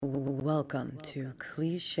Welcome to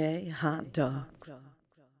Cliche Hot Dogs.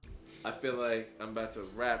 I feel like I'm about to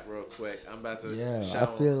rap real quick. I'm about to Yeah, shower.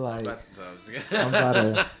 I feel I'm like about to, no, I'm just kidding. I'm about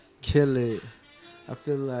to kill it. I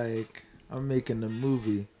feel like I'm making a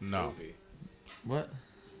movie. No, Movie. What?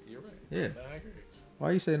 You're right. Yeah. No, I agree.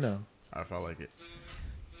 Why you say no? I felt like it.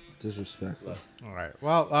 Disrespectful. All right.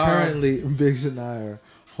 Well, all right. Currently, Biggs and I are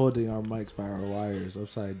holding our mics by our wires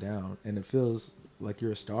upside down, and it feels like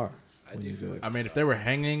you're a star when you do it. I mean, if they were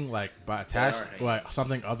hanging like by attached, hanging. like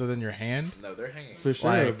something other than your hand, No, they're hanging. For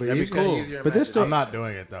sure, like, but that'd be you cool. Use your But this still, I'm not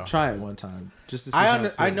doing it though. try it one time just to see how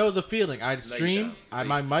it I feels. know the feeling. I you stream. don't. See.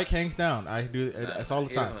 My mic hangs down. I do it. Nah, It's all the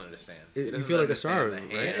he time. doesn't understand. You He doesn't feel like a star,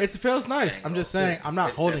 understand the right? hand It feels nice. I'm angle. just saying. I'm not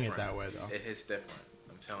It's holding it different. that way though. It hits different.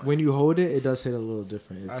 I'm telling When you. you hold it, it does hit a little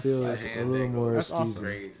different. It That's- feels My a hand little angle. more That's awesome. steezy.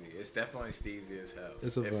 Crazy. It's definitely steezy as hell.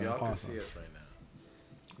 It's a if vibe. y'all can Awesome. see us right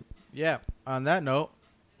now. Yeah. On that note,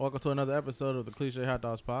 welcome to another episode of the Cliche Hot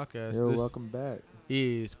Dogs Podcast. Yo, This welcome back.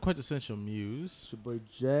 is Quintessential Muse. It's your boy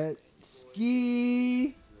Jet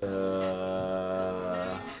Ski.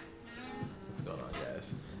 What's going on,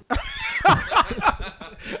 guys?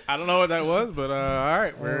 I don't know what that was, but all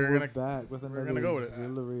right, And we're we're gonna. back with another gonna go with it.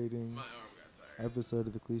 exhilarating My arm got tired. episode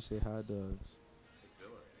of the Cliche Hot Dogs.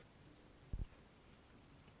 Exhilarating.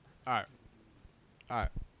 All right.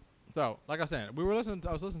 So, like I said, I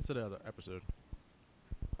was listening to the other episode.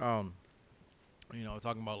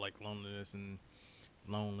 Talking about like loneliness and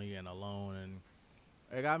lonely and alone, and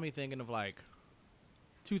it got me thinking of like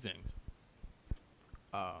two things.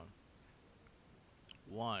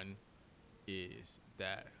 One is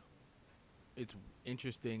that it's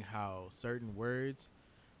interesting how certain words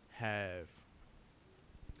have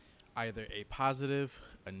either a positive,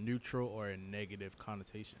 a neutral, or a negative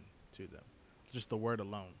connotation to them. Just the word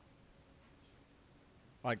alone.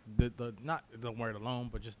 Like the not the word alone,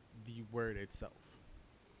 but just the word itself.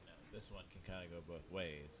 Yeah, this one can kind of go both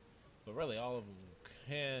ways, but really all of them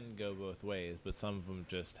can go both ways. But some of them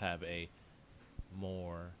just have a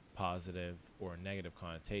more positive or negative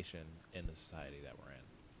connotation in the society that we're in.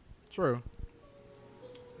 True.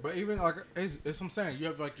 But even like it's what I'm saying, you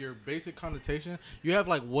have like your basic connotation. You have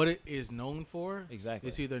like what it is known for. Exactly.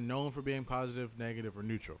 It's either known for being positive, negative, or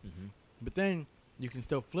neutral. Mm-hmm. But then you can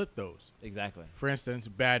still flip those. Exactly. For instance,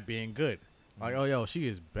 bad being good. Like, oh, yo, she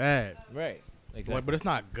is bad. Right. Exactly. Like, but it's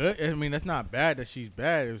not good. I mean, that's not bad that she's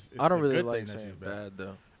bad. It's I don't a really good like thing that saying she's bad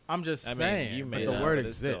though. I'm just I mean, saying, you but may the not, word but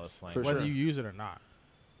it's still a exists, slang For whether sure. you use it or not.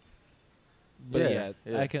 But Yeah,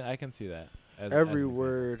 yeah. I can see that. As, Every as an example.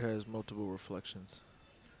 word has multiple reflections,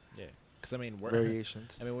 Yeah. Because I mean,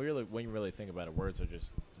 variations. I mean, when you really think about it, words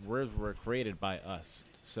were created by us.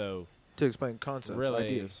 So To explain concepts, Really-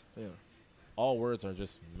 ideas. Yeah. all words are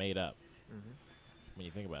just made up Mm-hmm. when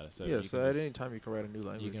you think about it. So Yeah, you so can at just- any time you can write a new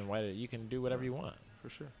language. you can write it. You can do whatever you want. For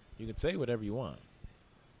sure. You can say whatever you want.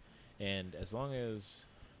 And as long as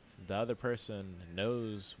the other person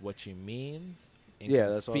knows what you mean and Yeah,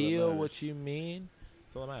 can that's all that feel matters. what you mean,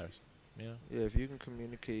 that's all that matters. You know? Yeah, if you can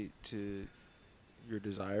communicate to your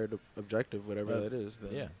desired objective, whatever that is,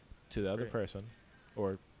 then Yeah. To the other Great. person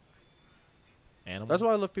or animal. That's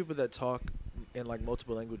why I love people that talk in like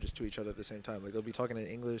multiple languages to each other at the same time. Like they'll be talking in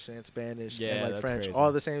English and Spanish Yeah, and like that's French crazy. all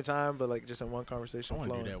at the same time, but like just in one I conversation want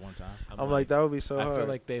to flowing. do that one time. I'm like that would be so I hard. feel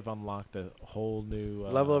like they've unlocked a whole new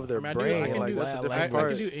level of their I mean, brain, I can like do, that's a that different I part.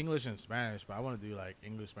 can do English and Spanish, but I want to do like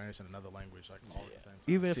English, Spanish, and another language like all at the same time.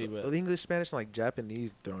 Even See, if but- English, Spanish, and like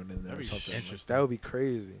Japanese thrown in there That'd or be something, like, interesting. that would be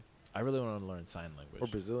crazy. I really want to learn sign language Or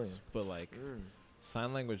Brazilian. but like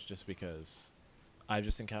sign language, just because I've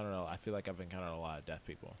just encountered. I feel like I've encountered a lot of deaf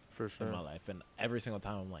people For sure. in my life, and every single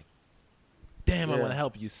time I'm like, damn, I Yeah. want to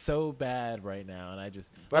help you so bad right now, and I just.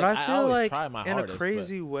 But like, I feel always like try my in a hardest, but-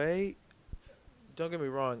 crazy way, don't get me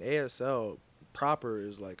wrong, ASL proper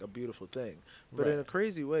is like a beautiful thing. But in a Right.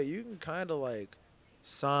 crazy way, you can kind of like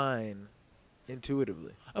sign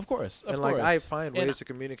intuitively. Of course, of and course. like I find And ways to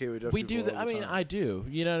communicate with deaf we people do that. all I the mean, time. I do.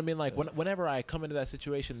 You know what I mean? Like Yeah. whenever I come into that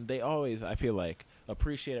situation, they always, I feel like,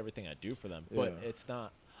 appreciate everything I do for them. But Yeah. it's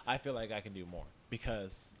not. I feel like I can do more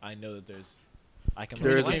because I know that I can.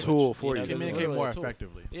 There learn is a language, tool for know, you. there's Communicate literally more a tool.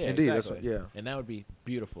 effectively. Yeah, Indeed, that's exactly. what- yeah. And that would be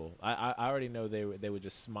beautiful. I already know they would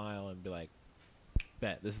just smile and be like,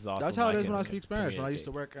 "Bet this is awesome." That's how it is can when I speak Spanish. When I used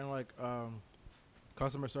to communicate. work in like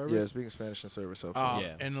customer service. Yeah, speaking Spanish and service helps.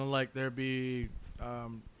 Yeah. And then, like there'd be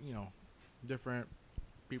different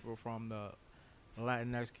people from the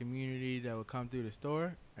Latinx community that would come through the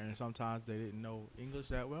store, and sometimes they didn't know English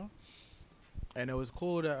that well. And it was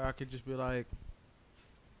cool that I could just be like,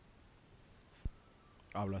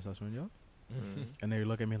 "Hablas español?" Mhm. And they would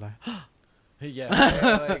look at me like, yeah,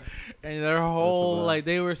 like, and their whole vibe. like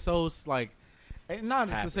they were so like, Not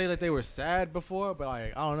just happy. to say that they were sad before, but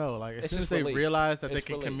like I don't know, like as It's soon as just they relief. realize that It's they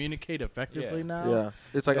can relief. communicate effectively Yeah. now. Yeah,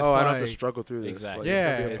 it's like, It's oh, I don't have to like- struggle through this. Exactly. Like,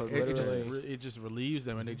 Yeah, it's gonna be a it just literally- it just relieves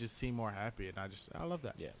them and they just seem more happy, and I love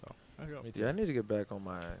that. Yeah. So I go. Me too. Yeah, I need to get back on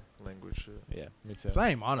my language shit. Yeah, me too.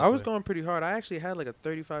 Same, honestly. I was going pretty hard. I actually had like a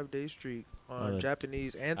 35-day streak on Uh,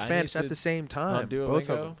 Japanese and I Spanish need at to- the same On time, both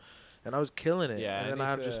of Duolingo? them, and I was killing it. Yeah, and then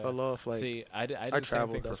I just fell off. Like, see, I did the traveled, same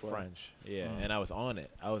thing that's for why. French. Yeah, Mm. and I was on it,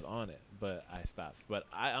 but I stopped. But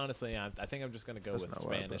I honestly, I think I'm just gonna go That's with not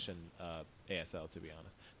why I Spanish and ASL. To be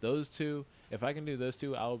honest, those two, if I can do those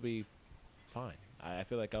two, I'll be fine. I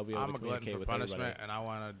feel like I'll be able I'm to a glutton communicate for with punishment, everybody. and I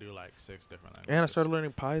want to do like 6 different languages. and I started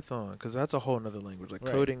learning Python because that's a whole nother language. Like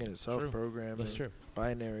Right. coding in itself, True. programming, That's true.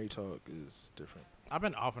 binary talk is different. I've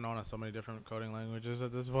been off and on so many different coding languages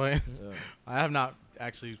at this point. Yeah. I have not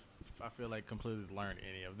actually, I feel like, completely learned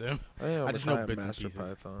any of them. I think I'm gonna just try know and bits and master pieces.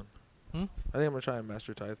 Python. Hmm? I think I'm gonna try and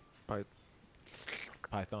master Python.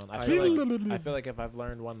 Python. I I feel like if I've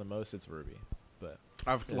learned one the most, it's Ruby. But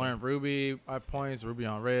I've Yeah. learned Ruby at points, Ruby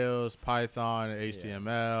on Rails, Python,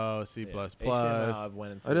 HTML, C++, HTML, I've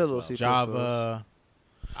went into I did a as little well. C++. Java.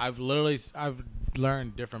 I've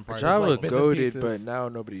learned different parts. Java like bits and goated, pieces. but now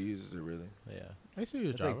nobody uses it really. Yeah, I see you,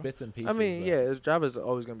 it's Java. like bits and pieces. I mean, but- yeah, Java's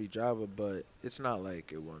always gonna be Java, but it's not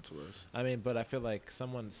like it once was. I mean, but I feel like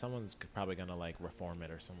someone's probably gonna like reform it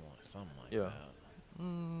or something like Yeah. that.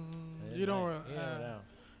 Mm, It you don't. might- yeah, no.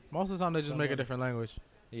 Most of the time, they just make a Someone- different language.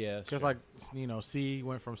 Yeah, that's Because true. like C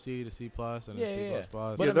went from C to C plus and Yeah, then C yeah, yeah.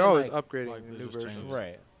 plus. But yeah, I they're mean, always like- upgrading like, they new just versions. changed.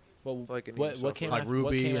 right. Well, Like any what software. came like after, what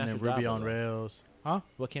Ruby came and then after Ruby Java, on though? Rails. Huh?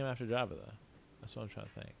 What came after Java though? That's what I'm trying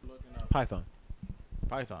to think. Python.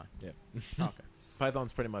 Python. Yeah. Okay.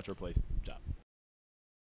 Python's pretty much replaced Java.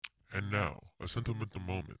 And now, a sentimental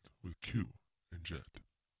moment with Q and Jet.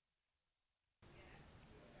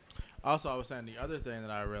 Also, I was saying the other thing that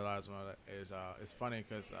I realized is it's funny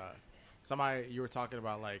because somebody you were talking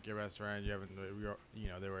about like your best friend,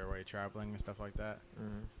 they were away traveling and stuff like that.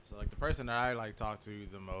 Mhm. So like the person that I like talk to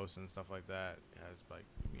the most and stuff like that has like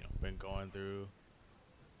been going through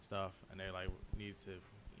stuff and they like need to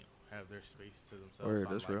have their space to themselves. Word, So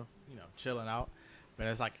I'm, that's like, real. chilling out. But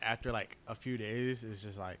it's like after like a few days, it's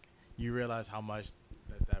just like you realize how much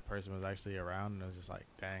that person was actually around, and it was just like,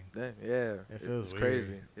 dang. Dang, yeah, It feels it's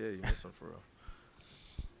crazy. weird. Yeah, you miss them for real.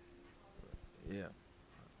 Yeah,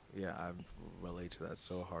 yeah, I relate to that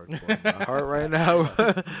so hardcore in my heart right now.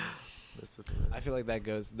 Miss the feeling. I feel like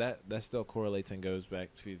that still correlates and goes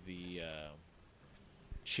back to the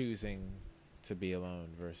choosing to be alone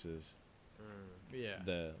versus Yeah.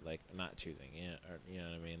 the like not choosing. Yeah, or you know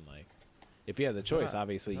what I mean. Like, if you had the choice,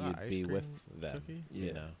 obviously is that you'd an ice be with cream them. cookie? Yeah,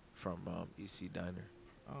 You know. from EC Diner.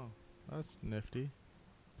 Oh, that's nifty.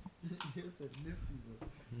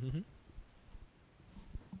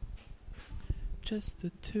 Just the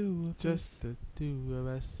two of Just the two of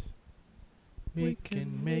us. We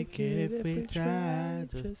can make it if we try.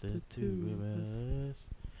 Just the two of us.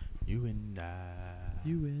 You and I.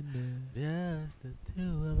 and Just the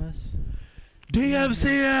two of us.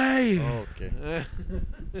 DMCA. Okay.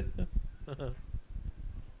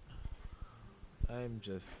 I'm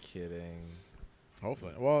just kidding.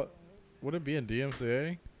 Hopefully. Well, would it be in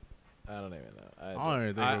DMCA? I don't even know. I don't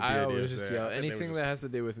even think it would be I a always DMCA. just I yell think they would anything that just- has to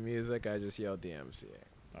do with music. I just yell DMCA.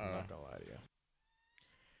 I'm Uh, not gonna lie to you.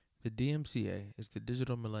 The DMCA is the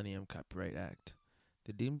Digital Millennium Copyright Act.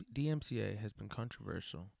 The DMCA has been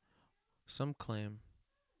controversial. Some claim.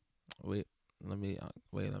 I'm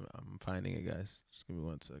finding it, guys. Just give me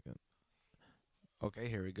 1 second. Okay,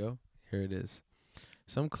 here we go. Here it is.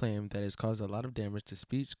 Some claim that it's caused a lot of damage to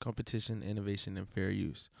speech, competition, innovation, and fair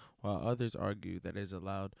use, while others argue that it has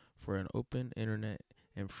allowed for an open internet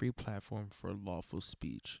and free platform for lawful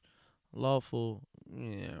speech. Lawful,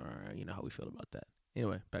 yeah, you know how we feel about that.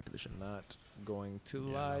 Anyway, back to the show. Not going to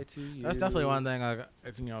Yeah. lie to you. That's definitely one thing.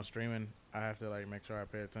 If streaming, I have to like make sure I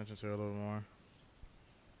pay attention to it a little more.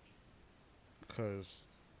 'Cause,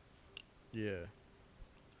 yeah,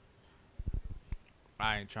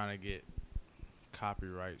 I ain't trying to get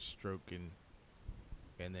copyright stroking,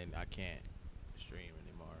 and then I can't stream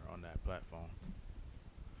anymore on that platform,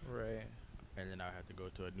 Right. and then I have to go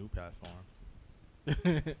to a new platform,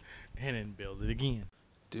 and then build it again.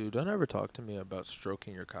 Dude, don't ever talk to me about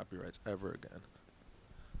stroking your copyrights ever again.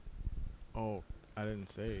 Oh, I didn't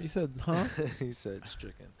say You it. said, huh? He said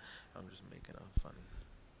stricken. I'm just making a funny.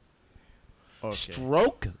 Okay.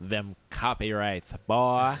 Stroke them copyrights,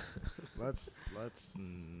 boy. Let's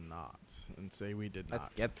not and say we did Let's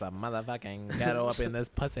not. get some motherfucking ghetto up in this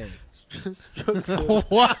pussy. Stroke the-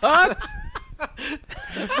 What?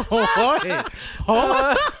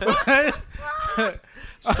 What?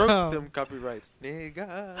 Stroke them copyrights,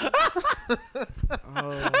 nigga. Oh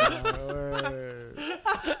my word.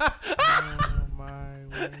 Oh my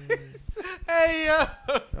word. Hey yo.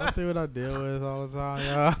 Y'all see what I deal with all the time,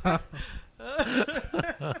 y'all.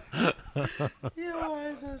 Yo, why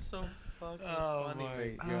is that so fucking funny,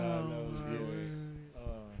 mate? God, that was good.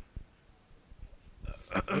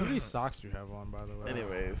 What are these socks you have on, by the way?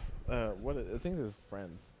 Anyways, what I think this is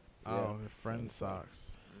Friends. Oh, Yeah, the friend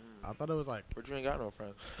socks. Mm. I thought it was like. But you ain't got no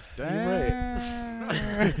friends.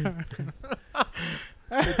 Damn.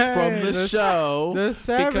 It's from the show. The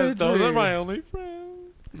savagery. Because those are my only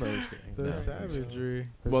friends. No, just kidding. The No. savagery.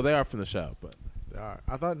 Well, they are from the show, but They are.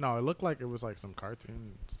 I thought no. It looked like it was like some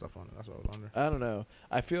cartoon stuff on it. That's what I was wondering. I don't know.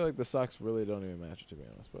 I feel like the socks really don't even match, to be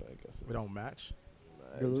honest. But I guess We don't match.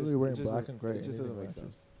 You're literally wearing black doesn't- and gray. It just doesn't make Anything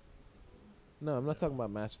sense. No, I'm not talking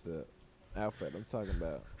about match the outfit. I'm talking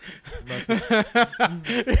about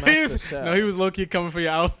He's- the show. no, he was low key coming for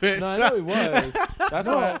your outfit. No, I know he was. That's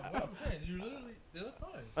why. I'm saying you literally they look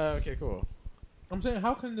fine. Okay, cool. I'm saying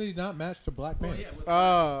how can they not match to black pants?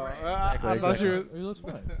 Oh, Exactly, I thought you. It looks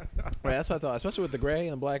fine. Right, that's what I thought. Especially with the gray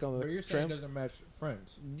and black on But the you're saying trim. it doesn't match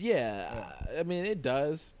friends. Yeah, I mean it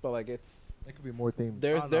does, but like it's It could be more themed.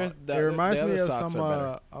 there's It the, reminds the me other of socks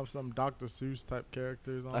are better. some Dr. Seuss type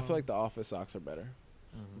characters. On I feel like the Office socks are better.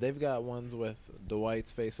 Mhm. They've got ones with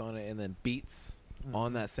Dwight's face on it and then Beats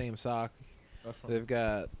on that same sock. That's fine. They've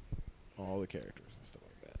got all the characters and stuff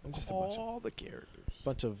like that. And just a the characters.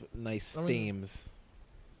 bunch of nice I mean, themes.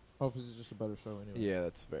 Office is just a better show anyway. Yeah,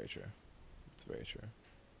 that's very true. It's very true.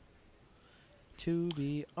 To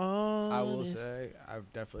be honest, I will say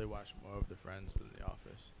I've definitely watched more of the Friends than The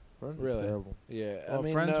Office. Friends is Really? terrible. Yeah, Well, I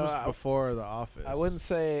mean, Friends no, was before The Office. I wouldn't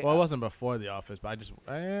say. Well, it wasn't before The Office, but I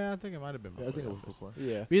think it might have been Yeah, before. I think The it was Office. before.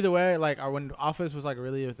 Yeah, Either way, like when Office was like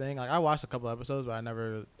really a thing, like I watched a couple episodes, but I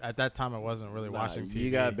never at that time I wasn't really watching TV.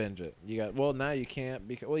 You gotta binge it. You got. Well, now you can't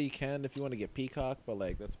because you can if you want to get Peacock, but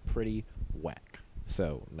like that's pretty whack.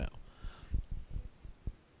 So no.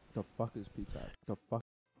 The fuck is Peacock? The fuck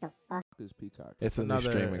is Peacock? It's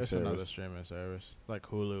another streaming it's service. another streaming service like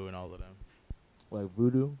Hulu and all of them. Like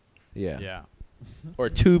Voodoo? Yeah. Yeah, Or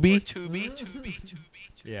Tubi.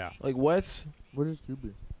 yeah. Like what's What is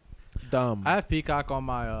Tubi? dumb? I have Peacock on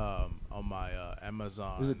my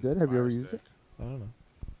Amazon. Is it good? Have you Fire ever used Stick. I don't know.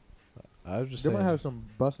 I was just They saying. might have some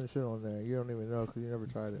busting shit on there. You don't even know because you never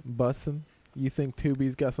tried it. bussin'. You think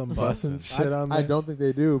Tubi's got some bussin' Bussin'. shit on there? I don't think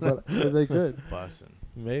they do, but they could. Bussin'.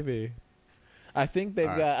 Maybe. I think they've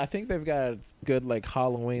All got. I think they've got a good like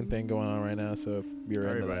Halloween thing going on right now. So if you're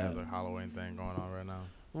into Everybody has that, a Halloween thing going on right now.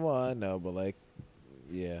 well, I know, but like,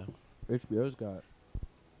 yeah. HBO's got.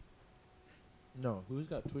 No, who's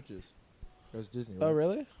got Twitches? That's Disney. Oh, right?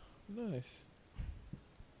 really? Nice.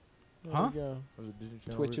 There Huh? we go. Was it Disney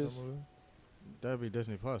Channel? Twitches. Or something? That'd be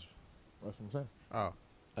Disney Plus. That's what I'm saying. Oh.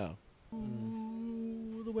 Oh.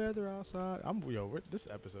 Ooh, the weather outside. This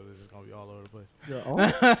episode is just gonna be all over the place.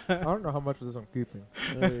 Yeah, I don't know how much of this I'm keeping.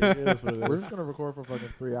 We're just gonna record for fucking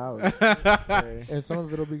 3 hours, and some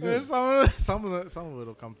of it'll be good. Some of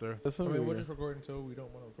it'll come through. I mean, we'll just record until we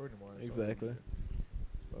don't want to record anymore. It's all Exactly. good.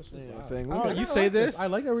 That's just Yeah, vibe. thing. Oh, Look at- you I say like this? I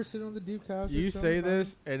like that we're sitting on the deep couch. You just say chilling,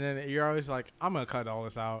 this, and then you're always like, "I'm gonna cut all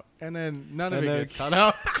this out," and then none of And it then- gets cut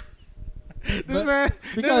out. this But- man,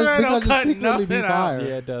 because this man don't it cut secretly be nothing out. fire.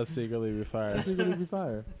 Yeah, it does secretly be fire. It's gonna be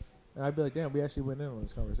fire. And I'd be like, damn, we actually went in on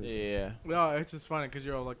this conversation. Yeah. No, it's just funny because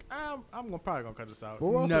you're all like, probably gonna cut this out. But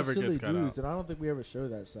we're also Never silly gets cut dudes, and I don't think we ever show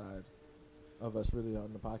that side of us really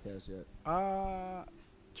on the podcast yet. out.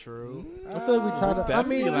 True. I feel like we try to. I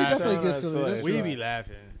mean, we Definitely definitely laugh. get silly. That's We true. be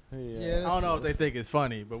laughing. Yeah, I that's don't know if true. they think it's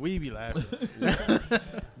funny, but we be laughing.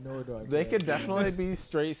 Nor do I. They care. could definitely be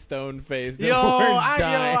straight stone faced.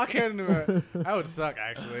 I can't even. I would suck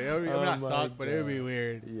actually. It would be, I mean, Oh not my suck, but it would be God.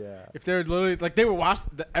 weird. Yeah. If they were literally like they would watch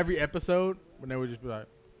every episode when they would just be like,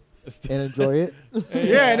 and enjoy it.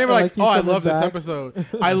 yeah, and they were Like, like, keep "Oh, I coming love this back. episode.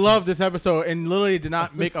 I love this episode," and literally did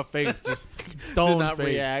not make a face, just stone not face.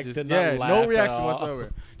 react, Just, did not yeah, laugh no at reaction all.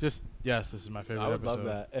 whatsoever. Just yes, this is my favorite I would episode. love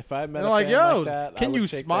that. If I met They're a like, fan "Yo, like that, can I would you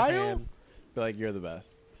shake their smile?" hand, be like, "You're the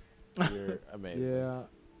best. You're amazing." Yeah.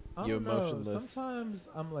 I You don't know. emotionless. Sometimes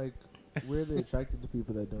I'm like weirdly attracted to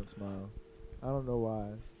people that don't smile. I don't know why.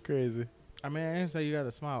 Crazy. I mean, I didn't say you got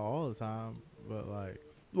to smile all the time, but like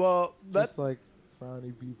Well, Just like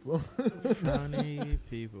frowny people. frowny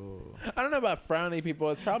people. I don't know about frowny people.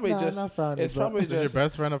 It's probably Nah, just. not frowny. It's but- probably Is your just.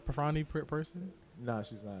 best friend a frowny person? Nah,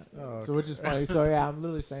 she's not. Oh, So which is funny. So yeah, I'm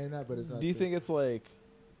literally saying that, but it's not. Do you true. think it's like?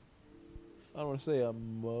 I don't want to say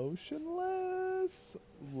emotionless.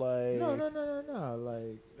 Like. No.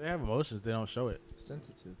 Like They have emotions. They don't show it.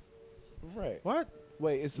 sensitive. Right. What?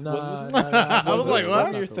 Wait, it's Nah, was nah, this, nah, I was like, that's what?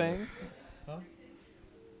 not your the thing? Huh?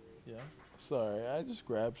 Yeah. Sorry, I just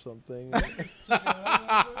grabbed something.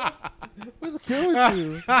 What's wrong with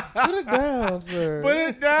you? Put it down, sir. Put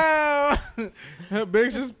it down.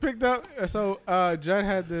 Biggs just picked up. So Judd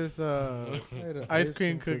had this Hey, the ice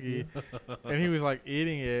cream cookie, and he was like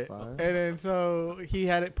eating it, Fine. and then so he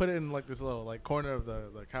had it put it in like this little like corner of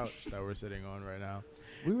the couch that we're sitting on right now.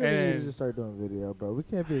 We really need to And- just start doing video, bro. We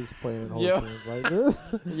can't be explaining whole Yo. scenes like this.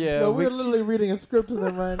 Yeah, Yo, we- we're literally reading a script to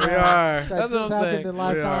them right now. We are. That That's just what I'm happened saying. in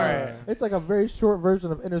live We time. are. It's like a very short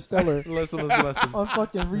version of Interstellar listen. on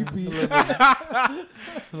fucking repeat.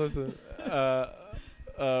 Listen,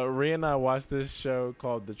 Rhea and I watched this show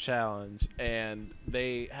called The Challenge, and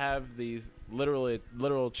they have these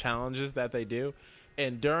literal challenges that they do,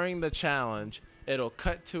 and during the challenge, it'll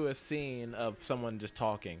cut to a scene of someone just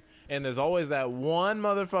talking, and there's always that one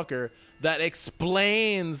motherfucker that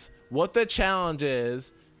explains what the challenge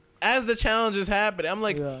is as the challenge is happening. I'm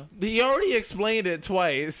like, Yeah. he already explained it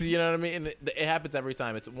twice, you know what I mean? And it happens every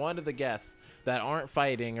time. It's one of the guests that aren't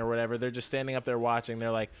fighting or whatever. They're just standing up there watching.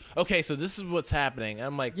 They're like, okay, so this is what's happening.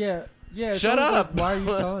 I'm like, Yeah. it's Shut always like, up. why are you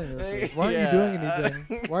telling us this? Why are Yeah. you doing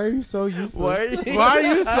anything? Why are you so useless? why are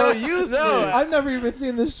you so useless? No, I've never even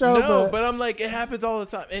seen this show, no, but I'm like, it happens all the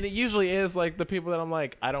time. And it usually is like the people that I'm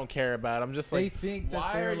like, I don't care about. I'm just they like, think that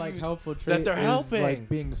why they're are like you- helpful trait they're is helping. like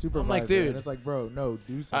being a supervisor. dude. And it's like, bro, no,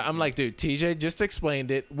 do something. I'm like, dude, TJ just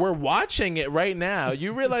explained it. We're watching it right now.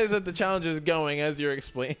 You realize that the challenge is going as you're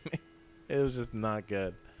explaining. It was just not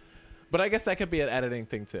good. But I guess that could be an editing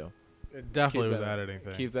thing too. It definitely Keep was that- an editing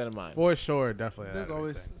thing. Keep that in mind. For sure, definitely. there's an editing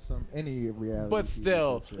always thing. any reality. But TV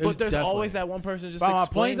still, type shit. It's but there's definitely- always that one person just But my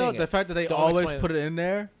explaining point though, it. the fact that they Don't always explain it. put it in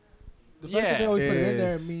there. the fact that they always put it in there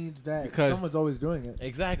is means that because- someone's always doing it.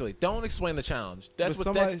 Exactly. Don't explain the challenge. That's but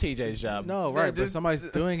what that's somebody's- TJ's job. No, They're right, but just- somebody's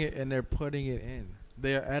doing it and they're putting it in.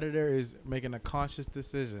 Their editor is making a conscious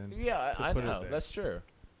decision. Yeah, to I put it know. there. That's true.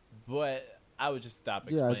 But I would just stop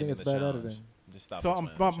Yeah, I explaining think it's the bad challenge. editing. Just stop So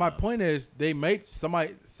explaining my the challenge. point is, they may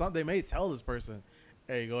they may tell this person,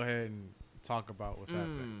 "Hey, go ahead and talk about what's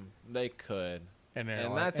happening," They could. and they're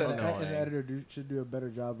and like, that's And, "Oh, the, no." annoying. and the editor should do a better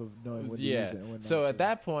job of knowing when to Yeah. use it and when not So to. at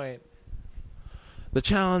that point, the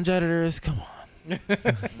challenge editors, come on.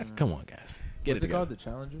 Come on, guys. Get What's it it called? together. The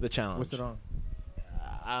Challenger? The challenge. What's it on?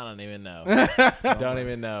 I don't even know. Don't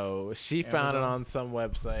even know. She found it Amazon? on some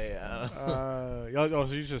website. I don't know.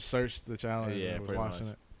 So you just searched the challenge. Yeah, and was pretty watching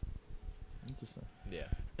much. Interesting. Yeah.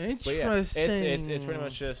 it. But yeah, Interesting. it's pretty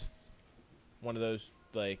much just one of those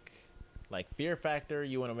like Fear Factor.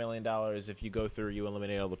 You win $1 million. If you go through, you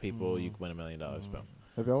eliminate all the people, you win $1 million. Boom.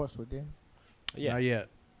 Have y'all watched Squid Game? Yeah. Not yet.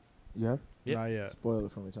 You have? Yeah. Not yet. Spoil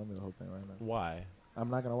it for me. Tell me the whole thing right now. Why? I'm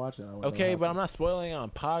not gonna watch it. I wanna know Okay, what but I'm not happens. spoiling it on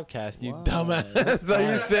podcast. You Why? dumbass. Are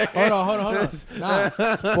you serious? Hold on.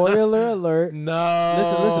 Nah. Spoiler alert. No.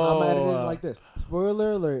 Listen. I'm editing it like this.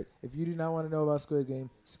 Spoiler alert. If you do not want to know about Squid Game,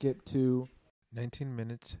 skip to. 19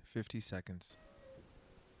 minutes, 50 seconds.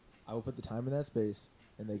 I will put the time in that space,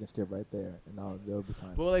 and they can skip right there, and they'll be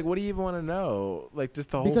fine. Well, like, what do you even want to know? Like,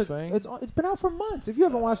 just the whole Because thing? it's been out for months. If you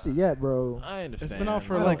haven't watched it yet, bro, I understand. It's been out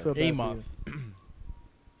for I don't like feel bad a for month.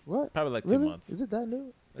 what? probably like 2 Really? months. Is it that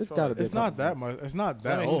new? It's It's got to be. It's not that much. It's not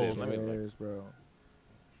that Let me see. old. Let me Who look. cares, bro?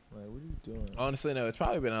 Like, what are you doing? Honestly, no. It's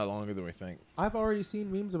probably been out longer than we think. I've already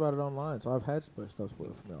seen memes about it online, so I've had stuff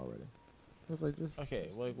spoiled for me already. It's like just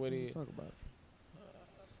Okay, like, what do let's you? talk about it.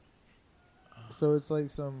 So it's like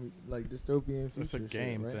some like dystopian future. It's a shit,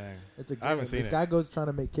 game right? thing. It's a game. I haven't seen this it. guy goes trying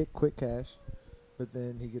to make quick cash, but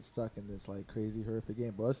then he gets stuck in this like crazy horrific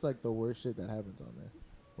game. But it's like the worst shit that happens on there.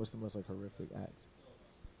 What's the most like horrific act?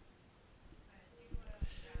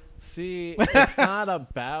 See, it's not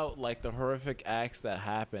about like the horrific acts that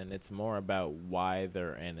happen. It's more about why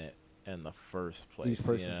they're in it in the first place. Each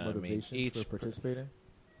person's you know what I mean? motivation Each for participating.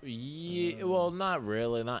 Yeah, well, not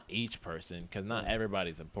really, not each person, because not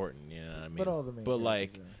everybody's important. You know what I mean? But all the main. But,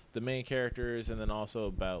 like, characters, the main characters, and then also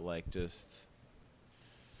about like just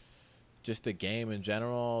the game in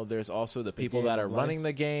general. There's also the people game that are of running life.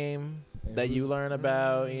 the game And that you who's- learn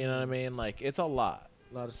about. You know what I mean? Like, it's a lot.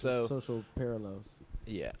 A lot of so- social parallels.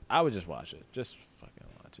 Yeah, I would just watch it. Just fucking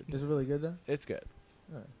watch it. Is it really good though? It's good.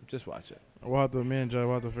 Alright. Just watch it. Me and Joe,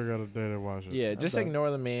 we'll have to figure out a day to watch it. Yeah, just done. ignore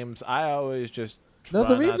the memes. I always just No,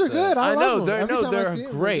 try the memes not are to- good. I know love them. they're Every time I they're see 'em,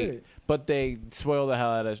 they're great, great. but they spoil the hell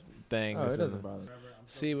out of things. Oh, it and- doesn't bother me.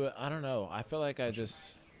 See, but I don't know. I feel like I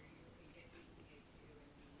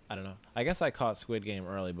don't know. I guess I caught Squid Game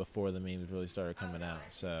early before the memes really started coming out,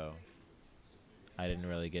 so I didn't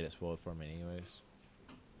really get it spoiled for me anyways.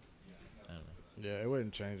 I don't know. Yeah, it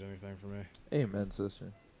wouldn't change anything for me. Amen,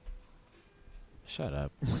 sister. Shut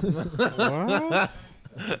up. What?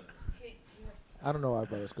 I don't know why I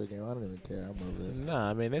brought a Squid Game. I don't even care. I'm over it. Nah,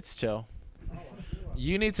 I mean it's chill.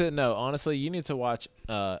 You need to know. Honestly, you need to watch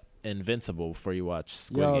Invincible before you watch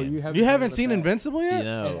Squid Game. You haven't seen Invincible yet? You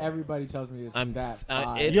know, And everybody tells me it's that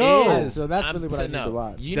fire. it Yo! is. So that's really what I need to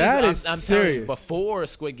watch. That is I'm telling you, serious. before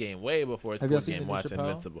Squid Game, way before Have y'all Squid seen Game, the watch Chappelle?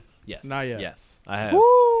 Invincible. Yes. Not yet. Yes, I have. Woo,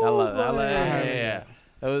 I love boy. yeah.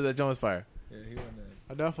 That Jones fire. Yeah, he went in.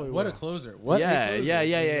 I definitely What will. a closer. What a closer.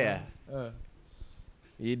 Yeah. Uh,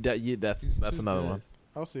 he's That's too another good. one.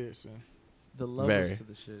 I'll see it soon. The levels Very. to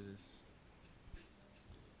the shit is.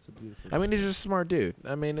 It's a beautiful. I mean, he's just a smart dude.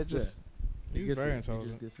 I mean, it Yeah. just. He's gets very it. He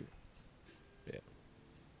intelligent. just gets it. Yeah.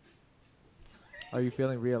 Are you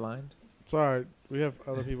feeling realigned? Sorry, we have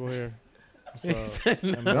other people here. So, and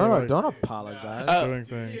they're Don't, like don't apologize. doing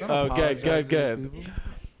things. Don't Oh, apologize good, to good, these good. people.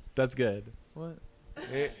 That's good. What?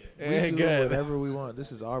 Eh, We do good. whatever we want.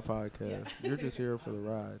 This is our podcast. You're just here for the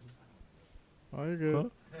ride. Oh, you're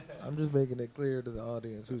good. I'm just making it clear to the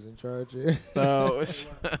audience who's in charge here. No. As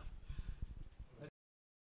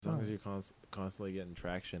long as you're constantly getting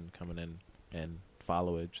traction coming in and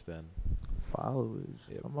followage, then Followers.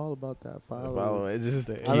 Yep. I'm all about that followers. followage is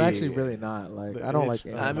the I'm key. actually really not. Like, The I don't age-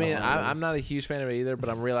 like. I mean, followers. I'm not a huge fan of it either, but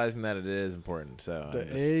I'm realizing that it is important. So I'm The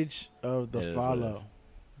just- age of it the is what it is. follow.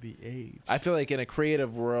 The age. I feel like in a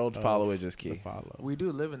creative world, of followage is The key. follow. We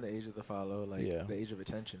do live in the age of the follow. Like, Yeah. the age of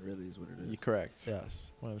attention really is what it is. You're correct.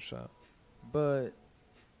 Yes. 100%. But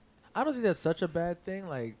I don't think that's such a bad thing.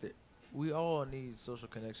 Like, we all need social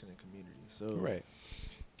connection and community. So Right.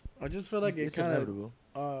 I just feel like it it's kind of, inevitable.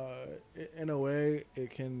 in a way, it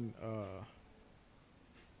can,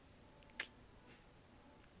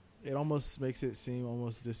 it almost makes it seem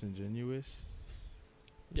almost disingenuous.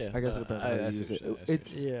 Yeah. I guess it depends how you I use see it. what you're saying.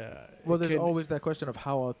 It's Yeah. well, it there's could- always that question of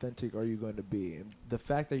how authentic are you going to be, and the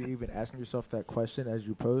fact that you're even asking yourself that question as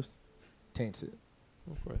you post taints it.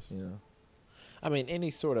 Of course. You know, I mean, any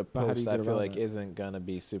sort of But how do post you I get feel around like that? isn't gonna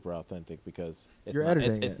be super authentic because it's You're not,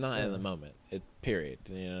 editing it's it, not in the yeah. moment. It period.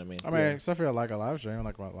 You know what I mean? I mean, except for like a live stream,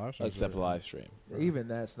 like my live stream. Except live stream. even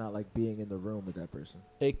that's not like being in the room with that person.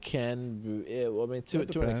 It can. Be, I mean, to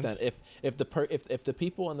It an depends. extent, if the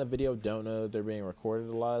people in the video don't know they're being recorded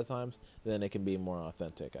a lot of times, then it can be more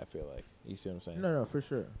authentic. I feel like. You see what I'm saying? No, for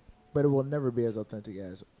sure. But it will never be as authentic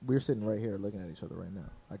as we're sitting right here looking at each other right now.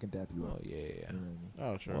 I can dap you Oh up. yeah. You know what I mean?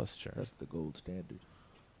 Oh, sure. Well, that's true. That's the gold standard.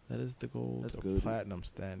 That is the gold. That's the good. platinum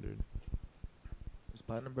standard. Is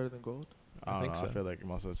platinum better than gold? I don't think know. so. I feel like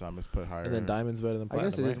most of the time it's put higher. And then diamond's better than platinum. I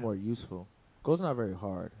guess it is right? more useful. Gold's not very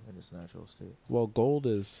hard in its natural state. Well, gold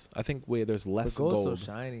is. I think there's less But gold's gold. so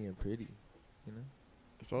shiny and pretty. You know?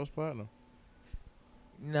 So is platinum.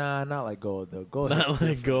 Nah, not like gold though. Gold Not hits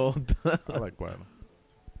like gold. I like platinum. different.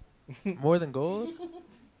 More than gold?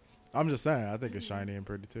 I'm just saying. I think it's shiny and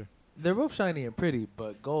pretty too. They're both shiny and pretty,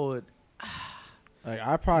 but gold. Like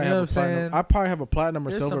I probably You know have a what I'm platinum. saying? I probably have a platinum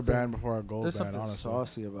or There's silver something- band before a gold There's band. something Honestly,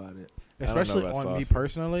 saucy about it. I don't know especially about on me saucy.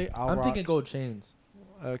 personally, I'll I'm rock. thinking gold chains,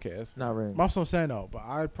 Okay. That's, not rings. That's what I'm saying though. But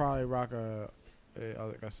I'd probably rock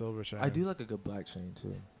like a silver chain. I do like a good black chain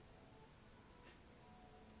too.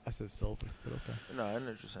 I said silver, but okay. No, I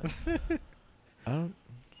know what you're saying.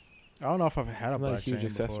 I don't know if I've had a I'm not a black huge chain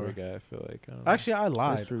accessory before. guy. I feel like. I don't know. Actually, I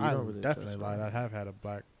lied. true, you I don't really definitely accessorize. lied.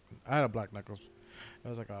 I had a black necklace. It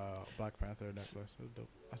was like a Black Panther necklace. It was dope.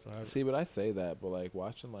 I still have it. See, but I say that, but like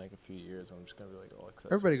watching like a few years, I'm just gonna be like all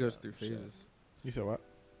accessory. Everybody goes through phases. You said what?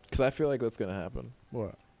 Because I feel like that's gonna happen.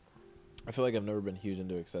 What? I feel like I've never been huge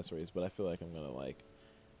into accessories, but I feel like I'm gonna like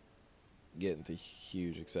get into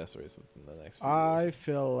huge accessories within the next few I years.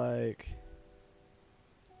 feel like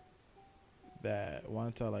that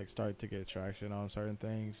once I like start to get traction on certain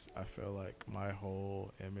things, I feel like my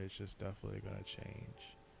whole image is definitely gonna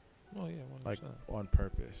change. Oh yeah, 100%. Like on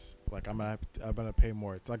purpose. Like I'm gonna pay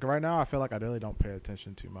more. It's like right now I feel like I really don't pay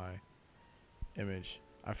attention to my image.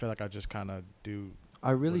 I feel like I just kind of do.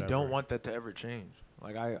 I really Whatever. don't want that to ever change.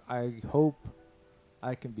 Like I hope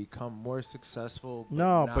I can become more successful.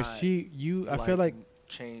 No, but not, I feel like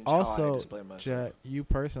change how I also, display myself. Jet, you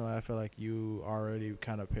personally, I feel like you already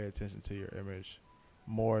kind of pay attention to your image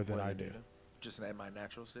more than More I than do. you do. Just in my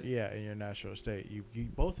natural state. Yeah, in your natural state, you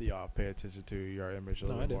both of y'all pay attention to your image a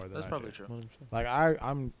No, little I do. more than That's I probably do. true. 100%. Like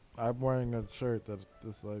I'm wearing a shirt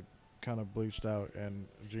that's like kind of bleached out and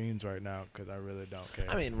jeans right now because I really don't care.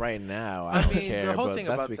 I mean, right now I I don't mean, care. the whole but thing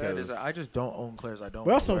that's about because that is that I just don't own clothes I don't.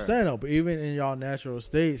 but that's what wear. I'm saying though. But even in y'all natural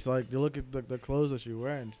states, like you look at the clothes that you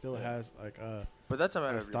wear, and still Yeah. has like But that's a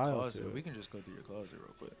matter a of your style to closet. it. We can just go through your closet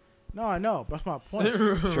real quick. No, I know. But that's my point.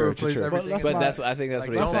 True. Replace But everything that's in but my- that's what I think that's like,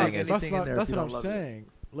 what he's don't saying like is anything in there if that's you what don't I'm love it. saying.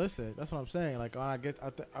 listen, that's what I'm saying. Like when I get,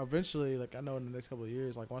 eventually, like I know in the next couple of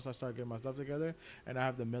years, like once I start getting my stuff together and I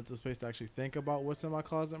have the mental space to actually think about what's in my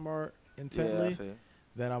closet more intently,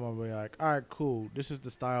 then I'm gonna be like, all right, cool. This is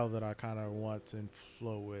the style that I kind of want and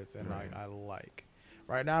flow with, and I like.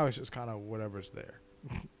 Right now, it's just kind of whatever's there,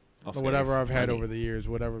 whatever I've had over the years,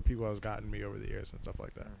 whatever people have gotten me over the years and stuff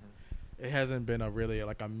like that. It hasn't been a really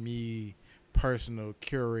like a me personal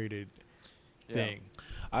curated thing.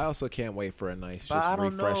 I also can't wait for a nice But I just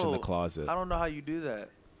don't refresh in know. the closet. I don't know how you do that.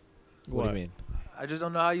 What do you mean? I just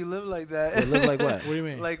don't know how you live like that. You live like what? What do you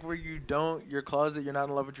mean? Like where you don't, your closet, you're not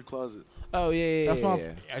in love with your closet. Oh yeah. That's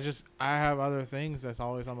why I have other things that's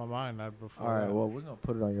always on my mind. Before All right, that. well, we're going to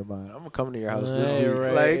put it on your mind. I'm going to come to your house Yeah, this week.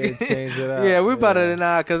 right. Like, Change it up. Yeah, we about Yeah. to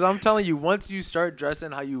nah, because I'm telling you, once you start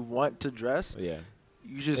dressing how you want to dress, Yeah.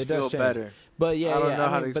 you just It does feel change. better. But yeah, I don't know I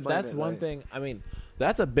how mean, to but explain that's it, one like- thing. I mean,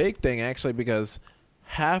 that's a big thing actually because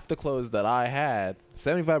half the clothes that I had,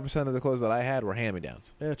 75% of the clothes that I had were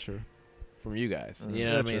hand-me-downs Yeah, true. from you guys. Mhm. You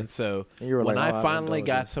know Yeah, what I mean? true. So and you were when like, I oh, don't finally know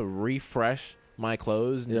got this. to refresh my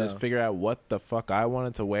clothes and Yeah. just figure out what the fuck I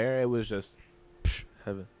wanted to wear, it was just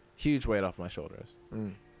Heaven. huge weight off my shoulders.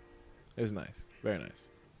 Mm. It was nice, very nice.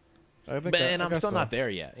 I think, And I'm still not there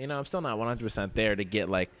yet. You know, I'm still not 100% there to get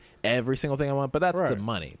like every single thing I want. But that's the Right.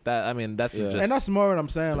 money. That I mean, that's Yeah. just and that's more what I'm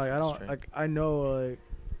saying. Like I different don't strain. like I know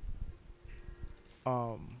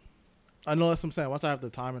I know that's what I'm saying. Once I have the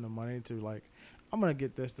time and the money to like, I'm gonna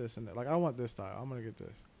get this, and that. Like I want this style. I'm gonna get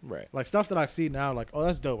this. right, Like stuff that I see now, like oh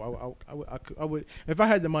that's dope. I would if I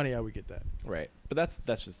had the money, I would get that. right. But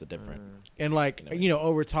that's just the different. And like You know what I mean?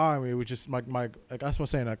 over time, it was just my like that's what I'm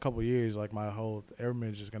saying. In a couple of years, like my whole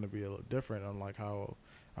image is gonna be a little different on like how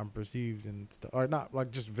I'm perceived and stuff, or not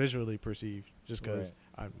like just visually perceived. Just because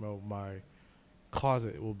I know my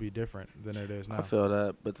closet will be different than it is now. I feel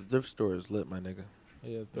that, but the thrift store is lit, my nigga.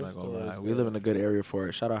 Yeah, I'm not gonna lie. We live in a good area for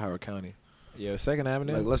it. Shout out Howard County. Yo, Second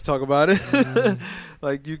Avenue Like, let's talk about it.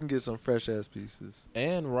 Like, you can get some fresh ass pieces.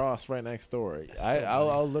 and Ross right next door.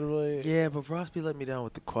 I'll literally Yeah, but Ross be letting me down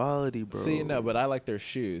with the quality, bro. see. No, but I like their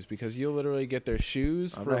shoes because you'll literally get their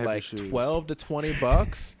shoes I'm for not heavy like shoes. $12 to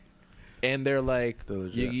 $20, and they're like They're you,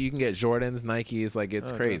 legit. you can get Jordans, Nikes. Like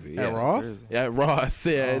it's Oh, crazy. damn. At Yeah. Ross? Crazy. Yeah, Ross.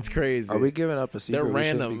 Yeah, Oh. it's crazy. Are we giving up a secret? They're we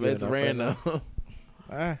shouldn't be random. giving It's up right now?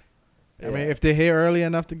 random. I mean, if they're here early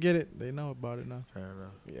enough to get it, they know about it now. Fair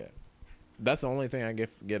enough. yeah, that's the only thing I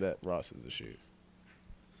get at Ross is the shoes.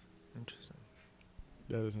 Interesting.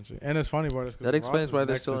 That is interesting. And it's funny about it. That explains why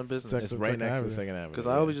they're still in business. It's right next to Second Avenue. Because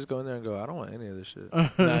I always just go in there and go, I don't want any of this shit.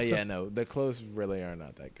 No, the clothes really are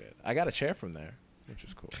not that good. I got a chair from there, which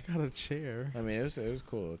was cool. I got a chair. I mean, it was a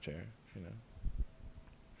cool little chair, you know,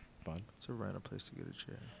 fun. It's a random place to get a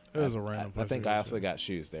chair. It was a random I place think to get I a also chair. got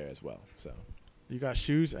shoes there as well. So You got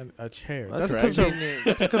shoes and a chair. That's, That's such such a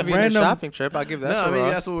that's a convenient random- shopping trip. I give that no, to I mean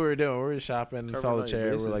Ross. that's what we were doing. We were shopping, Covering saw all the your chair.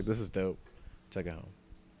 We're bases. like, this is dope. Took it home.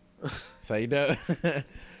 So you know,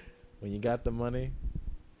 when you got the money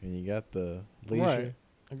and you got the leisure, Right.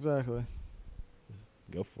 Exactly.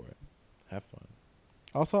 go for it. Have fun.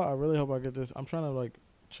 Also, I really hope I get this. I'm trying to like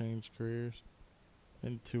change careers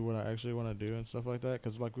into what I actually want to do and stuff like that.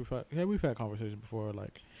 Cause like we've had conversations before.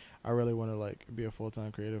 Like, I really want to like be a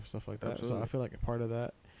full-time creative stuff like that. So Absolutely. I feel like a part of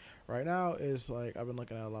that right now is like I've been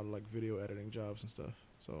looking at a lot of like video editing jobs and stuff.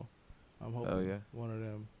 So I'm hoping yeah. one of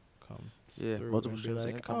them comes Yeah, through multiple and be streams of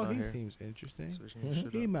like, income oh, out he here. seems interesting. Switching your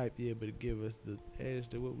shit He up. might be able to give us the edge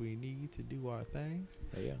to what we need to do our things.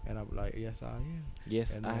 But yeah. And I'm like, yes, I am.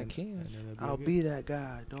 Yes, And I then- can. and then it'll I'll a good- be that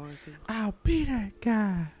guy, Dorothy. I'll be that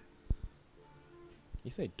guy. You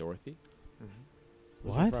say Dorothy? Mhm.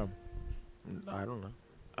 Where's What? it from? I don't know.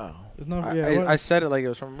 Oh. It's not. I, Yeah, I, what- I said it like it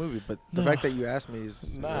was from a movie, but the No. fact that you asked me is.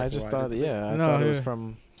 No, like, I just why thought, did the- yeah, I No, thought it was yeah.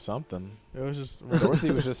 from something. it was just. Dorothy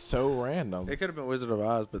was just so random. It could have been Wizard of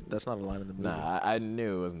Oz, but that's not a line in the movie. Nah, I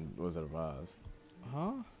knew it wasn't Wizard of Oz.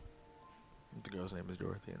 Huh? The girl's name is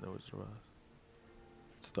Dorothy in the Wizard of Oz.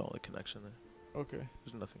 It's the only connection there. Okay.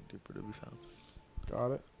 There's nothing deeper to be found.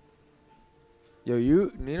 Got it. Yo,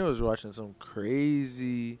 Nina was watching some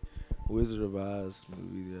crazy Wizard of Oz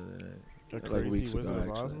movie the other night. A Like crazy weeks Wizard ago, of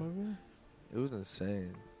Oz actually. movie It was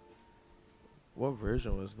insane. What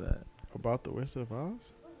version was that? about the Wizard of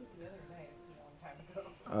Oz.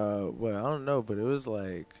 Well, I don't know, but it was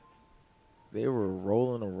like they were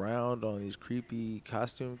rolling around on these creepy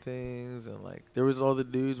costume things, and like there was all the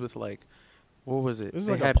dudes with like, what was it? It was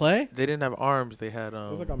They like had- a play. They didn't have arms. They had It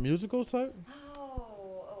was like a musical type.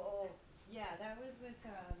 Oh, yeah, that was with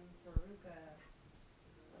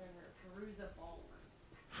Faruza Balk.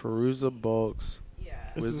 Faruza Balk's Yeah.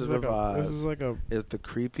 Wizard of Oz This is like a. is the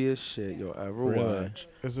creepiest shit you'll ever Really? watch.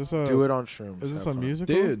 Is this a? Do it on shrooms. Is this Have a fun.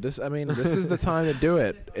 musical? Dude, this is the time to do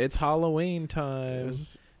it. It's Halloween time.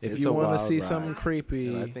 Is If It's you a want to wild see ride. something creepy,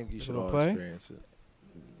 And I think you Is should it a all play? experience it.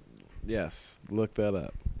 yes, look that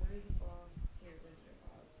up. Where's the ball? Here, Wizard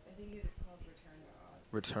of Oz. I think it was called Return to Oz.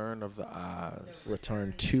 Return of the Oz.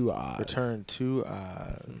 Return to Oz. Return to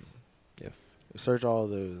Oz. Yes. Search all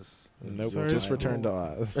those. Nope. Search Just all- Return to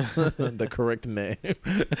Oz. The correct name.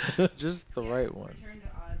 Just the right one. Return to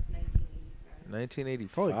Oz, 1985.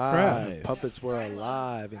 1985. Holy crap. Nice. Puppets were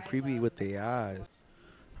alive and creepy with their eyes.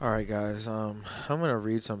 All right, guys. I'm gonna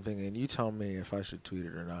read something, and you tell me if I should tweet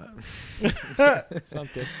it or not. Sounds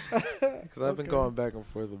good. Because I've been going back and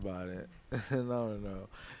forth about it, and I don't know.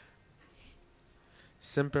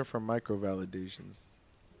 Simping for micro validations.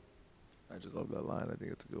 I just love that line. I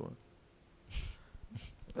think it's a good one.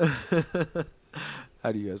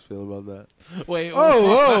 How do you guys feel about that? Wait.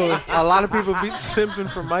 Oh, A lot of people be simping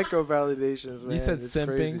for micro validations, man. You said It's simping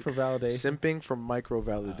crazy. for validation. Simping for micro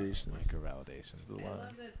validations. Micro validation. Is the I line.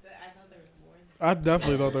 love that. I thought there was more. I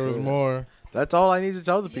definitely thought there was more. That's all I need to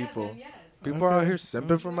tell the Yeah, people. then yes. People are out Okay. here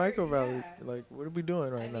simping for Okay. micro valid. Yeah. Like, what are we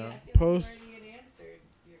doing right now? I feel like Post- you already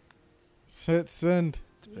answered. Send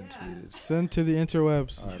It's been tweeted. send to the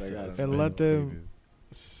interwebs All right, I got it. and let them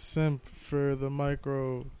simp for the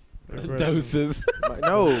micro aggression. Doses.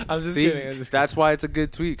 No, I'm just see, kidding, I'm just that's why it's a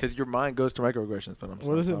good tweet because your mind goes to microaggressions. But I'm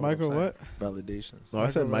What is it? Micro what? Validations. No, I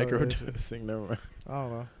said micro Micro-validation. dosing. Never mind. I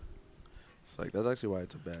don't know. It's like that's actually why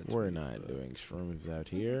it's a bad. We're tweet, not but- doing shrooms out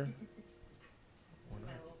here.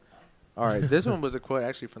 All right, this one was a quote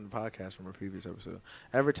actually from the podcast from a previous episode.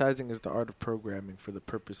 Advertising is the art of programming for the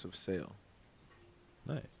purpose of sale.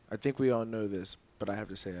 Nice. I think we all know this, but I have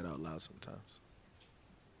to say it out loud sometimes.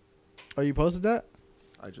 Oh, you posted that?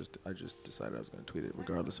 I just decided I was going to tweet it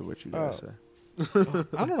regardless of what you guys Oh. say.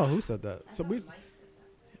 I don't know who said that. So we,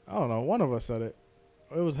 I don't know. One of us said it.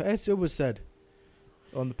 It was said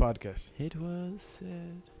on the podcast. It was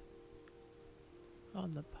said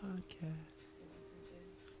on the podcast.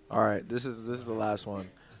 All right, this is the last one.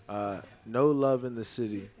 No love in the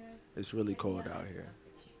city. It's really cold out here.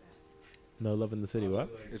 No love in the city. What?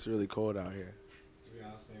 It's really cold out here.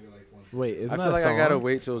 Wait, isn't I that feel a like song? I gotta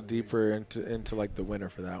wait till deeper into like the winter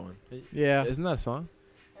for that one. Yeah. Isn't that a song?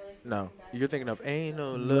 No, you're thinking of "Ain't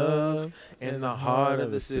No Love in the Heart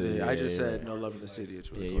of the City." I just said "No Love in the City."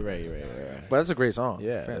 It's really Yeah, cold. you're right. You're right. But that's a great song.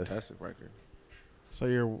 Yeah, it is. Fantastic record. So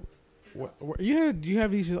you're, you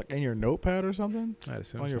have these like in your notepad or something I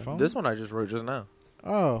assume on your so. phone? This one I just wrote just now.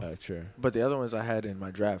 Oh, True. But the other ones I had in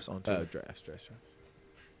my drafts on Twitter. Drafts.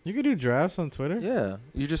 you can do drafts on Twitter. Yeah,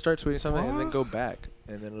 you just start tweeting something and then go back,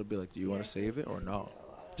 and then it'll be like, "Do you want to save it or no?"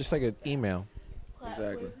 Just like an email.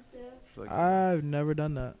 Exactly. It's like- I've never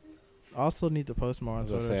done that. I also need to post more I on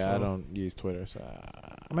was gonna Twitter. say so I don't use Twitter, so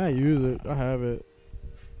I might use it. I have it.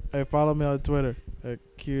 Hey, follow me on Twitter at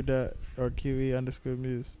QE_Muse.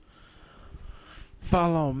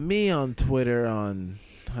 follow me on Twitter on.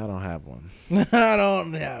 I don't have one. I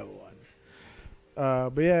don't have one.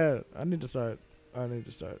 But yeah, I need to start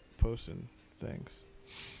posting things.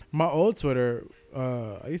 My old Twitter,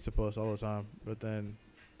 I used to post all the time, but then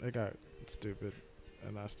it got stupid,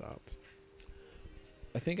 and I stopped.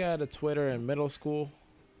 I think I had a Twitter in middle school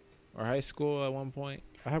or high school at one point,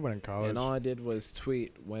 I had one in college. and all I did was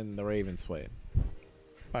tweet when the Ravens played.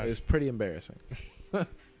 Nice. It was pretty embarrassing. I'm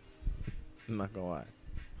not gonna lie.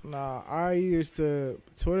 Nah,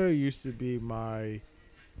 Twitter used to be my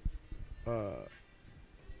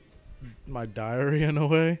my diary in a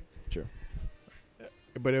way. Sure.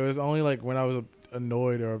 But it was only like when I was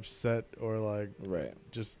annoyed or upset or like Right.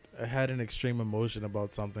 just I had an extreme emotion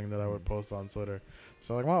about something that I would post on Twitter.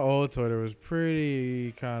 So like my old Twitter was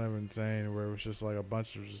pretty kind of insane, where it was just like a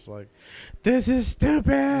bunch of just like, "This is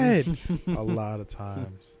stupid," a lot of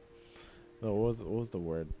times. No, what was the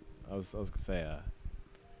word? I was gonna say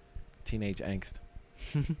teenage angst.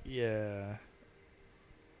 Yeah.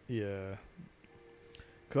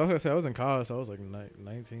 Cause I was gonna say I was in college, so I was like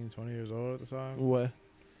 19, 20 years old at the time. What?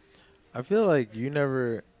 I feel like you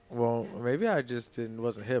never. Well, maybe I just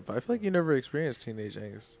wasn't hip. But I feel like you never experienced teenage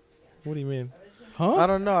angst. What do you mean? Huh? I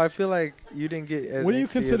don't know. I feel like you didn't get as. What do you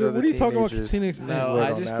angsty consider? As other What are you talking about? teenagers Teenage? No, would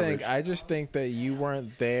I on just average. think that you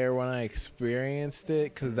weren't there when I experienced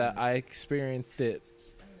it, because that I experienced it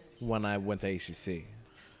when I went to HEC.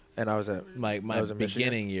 And I was at. Like I my was in Michigan?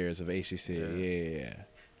 beginning years of HEC. Yeah. Yeah.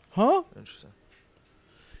 Huh? Interesting.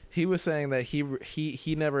 He was saying that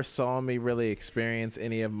he never saw me really experience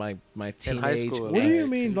any of my In high teenage school, What do you angst.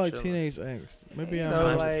 mean, like Chilling. teenage angst? Maybe You I'm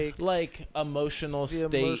know, not- like emotional the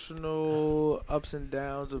state. emotional ups and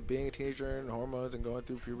downs of being a teenager and hormones and going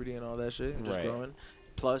through puberty and all that shit and just Right. growing,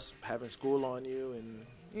 plus having school on you and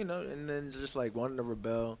and then just like wanting to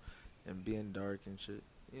rebel and being dark and shit.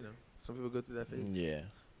 Some people go through that phase. Yeah.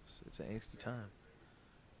 It's an angsty time.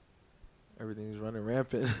 Everything's running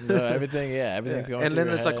rampant. No, everything. Yeah, everything's going. And through then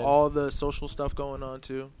your it's like head. all the social stuff going on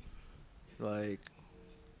too. Like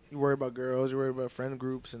you worry about girls, you worry about friend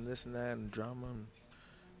groups and this and that and drama, and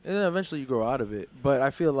then eventually you grow out of it. But I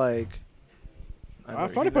feel like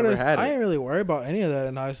Funny part is, I didn't really worry about any of that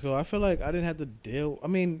in high school. I feel like I didn't have to deal. I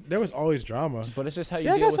mean, there was always drama. But it's just how you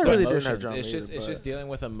Yeah, I deal guess with I really emotions. didn't have drama it's just either, it's just but- dealing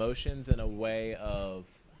with emotions in a way of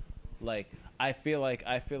like I feel like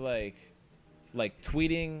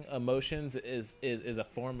tweeting emotions is a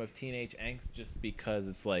form of teenage angst just because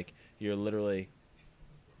it's like you're literally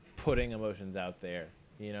putting emotions out there.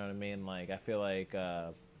 You know what I mean? Like I feel like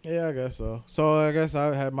Yeah, I guess so. So I guess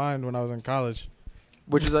I had mine when I was in college.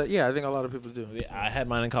 Which is I think a lot of people do. I had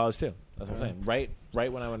mine in college too. That's what I'm saying.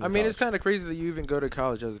 Right when I went to I mean, college. it's kind of crazy that you even go to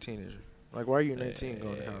college as a teenager. Like, why are you 19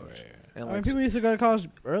 going to college? right. And I like, mean, people used to go to college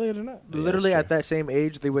earlier than that. literally at that same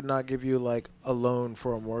age, they would not give you like a loan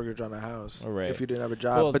for a mortgage on a house Right. if you didn't have a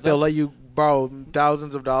job. Well, but they'll that's- let you borrow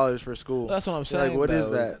thousands of dollars for school. That's what I'm You're saying. like, what is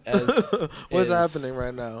though, that? What's is- happening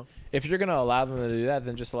right now? If you're gonna allow them to do that,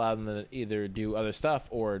 then just allow them to either do other stuff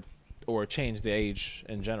or change the age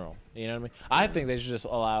in general. You know what I mean? I think they should just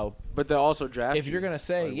allow. But they'll also draft. If you're gonna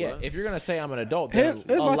say what? if you're gonna say I'm an adult, Here- then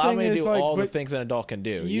here's my allow thing me to is, do like, all the but things an adult can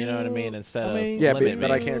do. You know what I mean? Instead of Yeah, limit but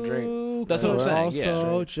me. I can't drink. That's what I'm saying.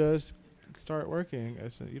 Also, Yeah, just start working.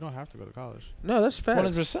 You don't have to go to college. No, that's facts.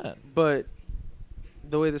 100%. But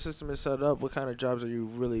the way the system is set up, what kind of jobs are you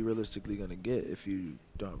really realistically going to get if you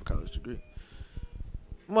don't have a college degree?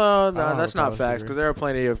 Well, I don't no, have that's a not college facts degree. because there are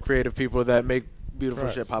plenty of creative people that make beautiful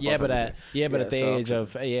Correct. shit pop Yeah, up. but every at day. but at the so- age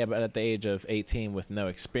of but at the age of 18 with no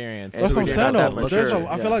experience, And That's what I'm who saying. did not Though. that There's mature.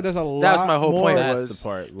 I feel like there's a lot. That's my whole more, point. That's was- the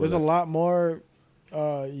part. There's a lot more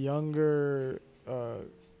younger.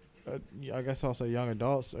 I guess I'll say young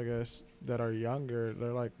adults. I guess that are younger.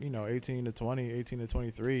 They're like 18 to 20, 18 to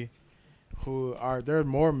 23. Who are there are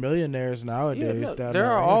more millionaires nowadays? no, that there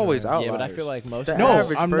are always outliers. Yeah, but I outliers. feel like most The No,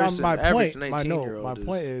 average I'm person, not. My average point. My 19-year-old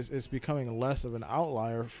point is, it's becoming less of an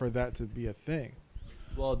outlier for that to be a thing.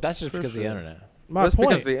 well, that's just For because of the sure. internet. My It's point.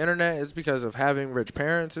 because of the internet. It's because of having rich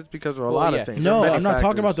parents. It's because of a Well, lot yeah. of things. There are No, many I'm not talking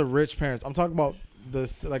factors. about the rich parents. I'm talking about the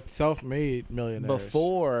self-made millionaires.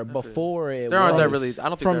 Before it There aren't was, that really. I don't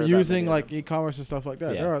think from there are that using many of like them. e-commerce and stuff like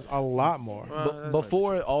that. Yeah. There was a lot more. Well, that might be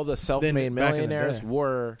before all the self-made back in the millionaires day.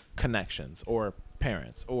 were connections or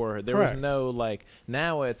parents or there Correct. was no like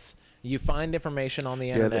now it's you find information on the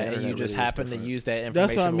the internet and internet you just really is happen to different. use that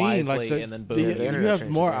That's information what I mean. wisely Like and then the, boom. the you internet have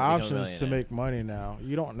changed more the game. options to millionaire. make money now.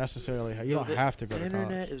 You don't necessarily. You Yo, don't the have to go to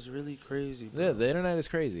internet college. is really crazy. Bro. Yeah, the internet is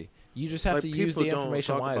crazy. You just have Like, to use the people don't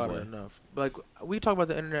information talk wisely. about it enough. Like we talk about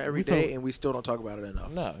the internet every We day, talk- and we still don't talk about it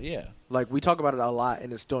enough. No, yeah. Like we talk about it a lot,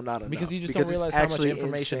 and it's still not enough Because you just because don't realize it's how much actually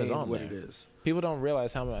information is insane on what there. it is. People don't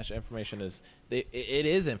realize how much information is. It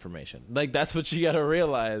is information. Like that's what you got to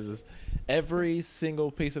realize is every single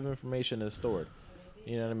piece of information is stored.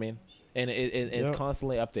 You know what I mean? And it's Yep.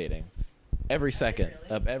 constantly updating, every second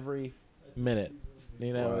of every minute.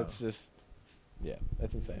 You know, Wow. it's just yeah,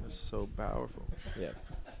 that's insane. It's so powerful. Yeah.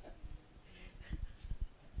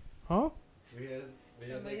 Huh?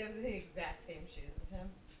 Somebody has the exact same shoes as him.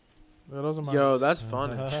 Yeah, those are mine. Yo, that's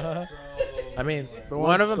funny. I mean, The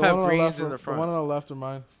one of them the have one on the greens left in are- the front. The one on the left are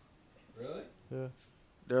mine. Really? Yeah.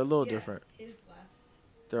 They're a little Yeah, different. his left.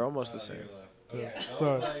 They're almost the same. Yeah.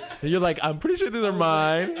 So you're like, I'm pretty sure these are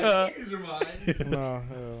mine. These are mine. no.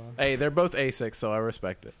 Hey, they're both Asics, so I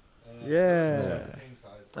respect it. Yeah.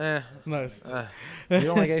 Nice. You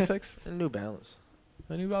don't like Asics? New Balance.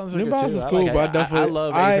 The New Balance are New good Balance too. is I cool, like- but I I definitely-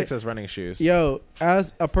 love I- Asics as running shoes. Yo,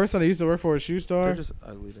 as a person that used to work for a shoe They're store, just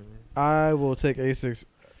ugly to me. I will take Asics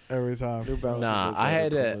every time. New Balance. Nah, I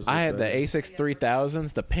had the Asics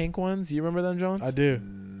 3000s, the pink ones. You remember them, Jones? I do.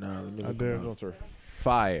 No, I do. Those were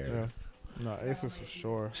fire. Yeah. No, Asics for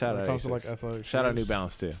sure. Shout when out it comes to like Asics. athletic Shout out shoes. New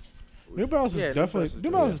Balance too. New Balance is Yeah, New definitely Balance is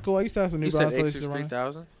New Balance dope. is cool. I used to have some New You said Balance. I Asics used to run.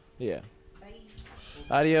 3000. Yeah.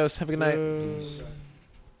 Adios. Have a good night. Peace.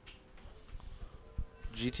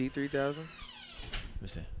 GT 3000. Let me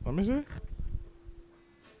see. Let me see.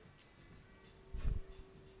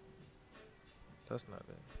 That's not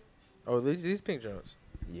it. Oh, these pink Jones.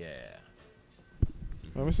 Yeah.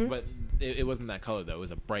 Let me see. But it wasn't that color though. It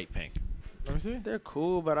was a bright pink. Let me see. They're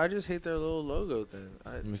cool, but I just hate their little logo thing.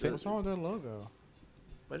 me see. What's wrong with their logo?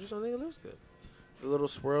 I just don't think it looks good. The little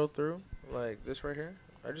swirl through, like this right here.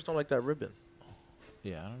 I just don't like that ribbon.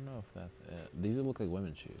 Yeah, I don't know if that's it. These look like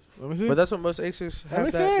women's shoes. Let me see. But that's what most Asics Let me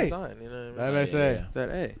have that see. design. You know what I mean? Let me see. That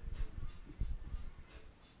A.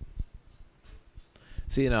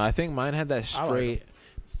 See, no, I think mine had that I like straight.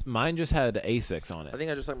 Mine just had the Asics on it. I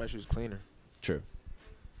think I just like my shoes cleaner. True.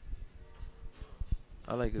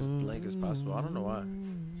 I like as blank as possible. I don't know why.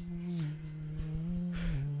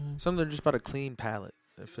 Something just about a clean palette.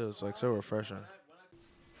 It feels like so refreshing.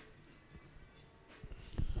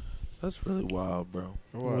 That's really wild, bro.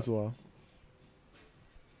 What's wild?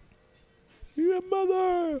 Your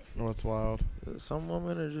mother. What's wild? Some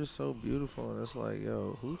women are just so beautiful, and it's like,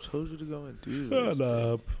 yo, who told you to go and do this? Shut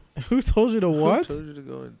up. Who told you to what? Who told you to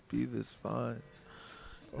go and be this fine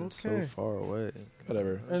and so Okay. far away?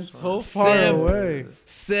 Whatever. And so far away.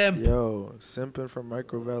 Simp. Yo, simping for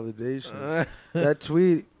micro validations. That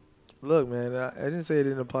tweet. Look, man, I didn't say it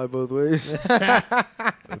didn't apply both ways.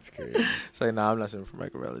 That's crazy. It's like, nah, I'm not simping for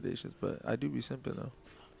micro validations, but I do be simping though.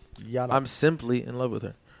 Yada. I'm simply in love with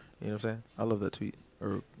her. You know what I'm saying? I love that tweet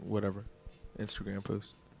or whatever Instagram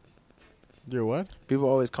post. You're what? People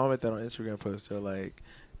always comment that on Instagram posts. They're like,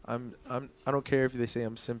 I don't care if they say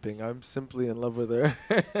I'm simping. I'm simply in love with her.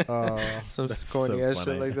 Some That's corny so ass shit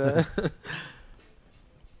funny. like that.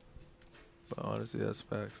 But honestly, that's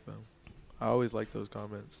facts though. I always like those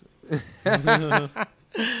comments. I'm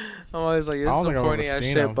always like, it's I don't some think I've corny ever ass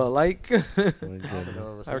seen shit, them. but like,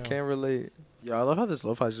 I I can't relate. Yo, I love how this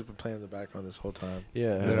lo-fi's just been playing in the background this whole time.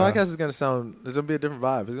 Yeah. This Yeah. podcast is gonna sound. There's gonna be a different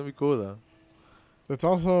vibe. It's gonna be cool though. It's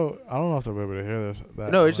also, I don't know if they'll be able to hear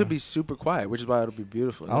this. No, it should be super quiet, which is why it'll be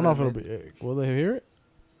beautiful. I don't know if it'll be. Will they hear it?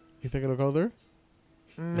 You think it'll go through?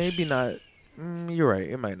 Maybe not. You're right.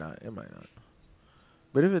 It might not. It might not.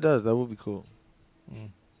 But if it does, that would be cool.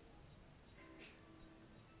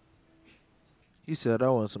 He said, I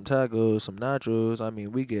want some tacos, some nachos. I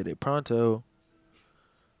mean, we get it pronto.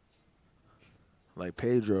 Like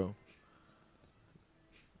Pedro.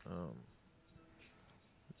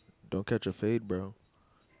 Don't catch a fade, bro.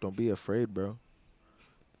 Don't be afraid, bro.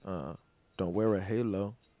 Don't wear a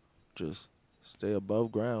halo. Just stay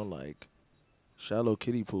above ground like shallow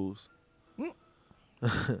kiddie pools.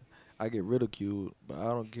 I get ridiculed, but I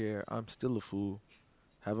don't care. I'm still a fool.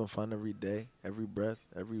 Having fun every day, every breath,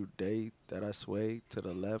 every day that I sway to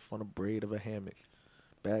the left on a braid of a hammock.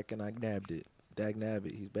 Back and I nabbed it. Dag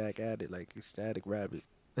nabbit. He's back at it like ecstatic rabbit.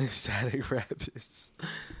 Ecstatic rabbits.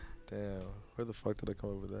 Damn. Where the fuck did I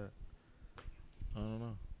come up with that? I don't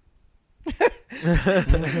know.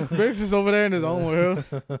 Briggs is over there in his own world.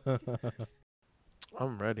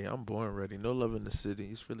 I'm ready. I'm born ready. No love in the city.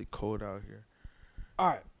 It's really cold out here. All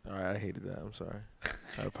right. All right, I hated that. I'm sorry.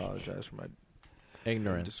 I apologize for my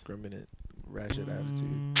Ignorance. indiscriminate, ratchet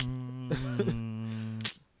attitude.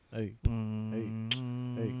 Hey. Hey.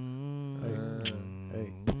 Hey.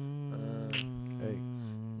 Hey. Hey.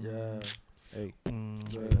 Yeah. Hey.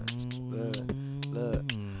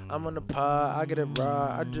 Look. I'm on the pod. I get it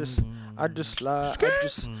raw. I just slide. I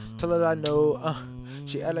just tell her I know.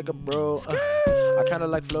 She act like a bro. I kinda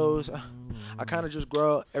like flows. I kinda just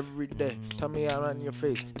grow every day. Tell me I'm not in your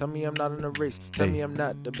face. Tell me I'm not in a race. Tell me I'm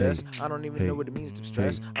not the best. I don't even know what it means to be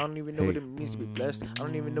stressed. I don't even know what it means to be blessed. I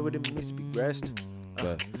don't even know what it means to be blessed.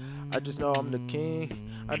 I just know I'm the king.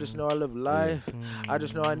 I just know I live life. I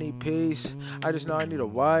just know I need peace. I just know I need a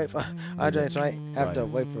wife. I just might have to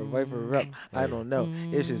wait for her up. I don't know.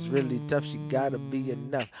 It's just really tough. She gotta be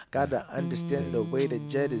enough. Gotta understand the way the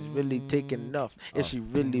jet is really taking off. If she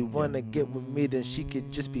really wanna get with me, then she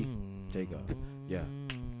could just be. Take off. Yeah.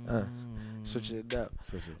 Switch it up.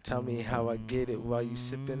 Switch it. Tell me how I get it while you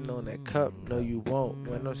sipping on that cup. No, you won't.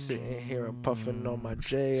 When I'm sitting here and puffing on my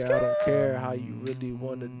J, I don't care how you really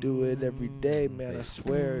wanna do it every day, man. I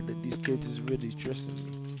swear that these kids is really trusting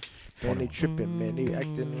me. Man, they tripping, man. They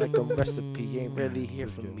acting like a recipe. Ain't really here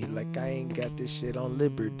for me. Like I ain't got this shit on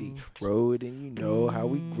Liberty Road, and you know how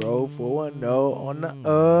we grow 410 on the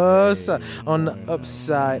upside. On the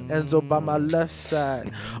upside, Enzo by my left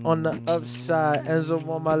side. On the upside, Enzo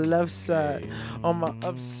on my left side. On my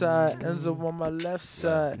upside, Enzo on my left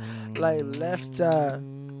side. Like left eye.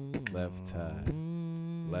 Left side.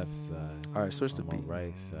 Left side. All right, switch the I'm on beat.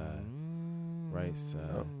 right side. Right side.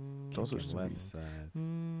 Oh, don't switch the left beat. side.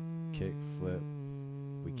 Kick, flip.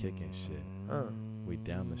 We kicking shit. We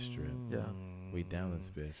down the strip. Yeah. We down this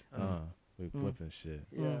bitch. We flipping shit.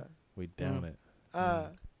 Yeah. We down it.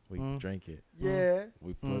 We drink it. Yeah.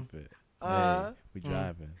 We flip it. Uh. Hey, we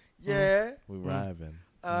driving. Yeah. We riding.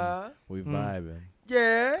 We vibing.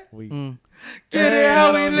 Yeah. We Get it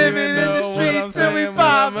how we living in the streets and we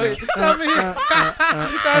poppin'. Tell me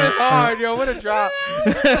that is hard, yo. What a drop.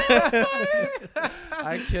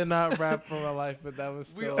 I cannot rap for my life, but that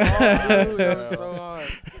was We still all knew that was bro. so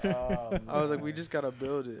hard. Oh, I was like, man. we just gotta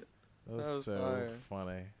build it. That was, that was so fire.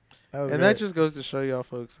 funny. And that just goes to show y'all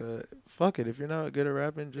folks that fuck it. If you're not good at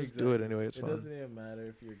rapping, just do it anyway. It's It fun. doesn't even matter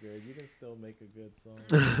if you're good. You can still make a good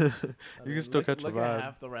song. You can still catch a look vibe. at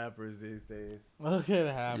half the rappers these days. Look at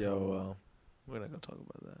half. Yo, of well, we're not gonna talk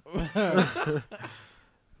about that.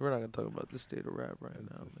 We're not gonna talk about the state of rap right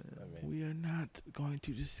now, man. We are not going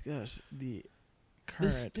to discuss the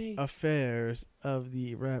current affairs of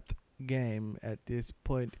the rap game at this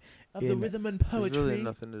point Of the in rhythm and There's poetry. really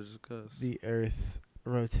nothing to discuss. the Earth's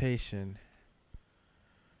rotation.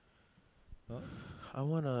 I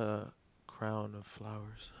want a crown of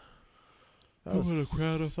flowers. That was want a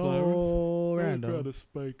crown of so flowers. random.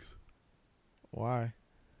 spikes. Why?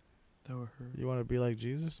 That would hurt. You want to be like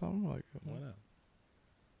Jesus or something? Like, Why not?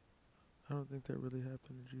 I don't think that really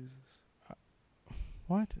happened to Jesus.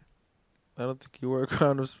 what? I don't think he wore a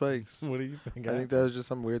crown of spikes. What do you think? I think that was just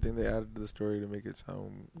some weird thing they added to the story to make it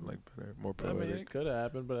sound like better, more I mean, poetic. it could have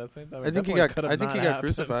happened, but at the same time, I think he got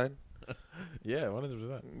crucified, Yeah,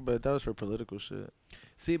 100%. but that was for political shit.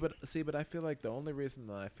 See, but I feel like the only reason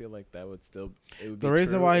that I feel like that would still it would The be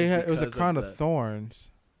reason true why he is had it was a because crown of of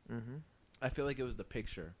thorns, Mm-hmm. I feel like it was the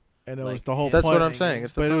picture. and it Like, was the whole. That's point, what I'm saying.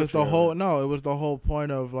 It's the But it was the poetry of whole. it. No, it was the whole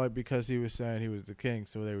point of like because he was saying he was the king,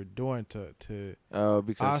 so they were doing to. Oh,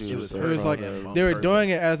 because he Oscar- was it there was for like the They were purpose. doing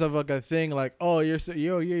it as of like a thing, like, oh, you're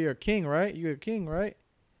a king, right? You're a king, right?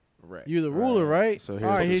 Right. You're the ruler, right? So All here's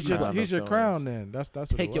right, this he's your crown he's of your crown thorns. then. That's what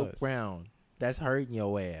Take it your was. crown. That's hurting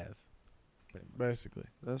your ass. Basically,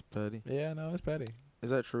 That's petty. Yeah, no, it's petty. Is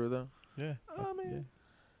that true though? yeah. I mean,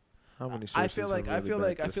 How many I sources feel like have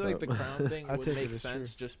really backed this the up? crown thing I would take it make as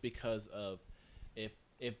sense just because of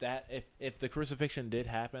if the crucifixion did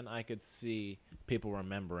happen, I could see people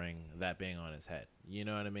remembering that being on his head. You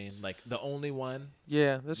know what I mean? Like the only one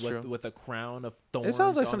Yeah, that's with true. with a crown of thorns. It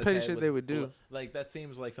sounds like on some his petty head shit with they would do. Like that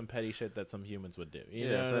seems like some petty shit that some humans would do. You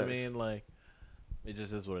Yeah, know what I facts. mean? Like it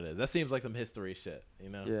just is what it is. That seems like some history shit. You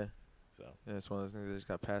know? Yeah. So Yeah, it's one of those things that just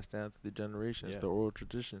got passed down through the generations, Yeah. the oral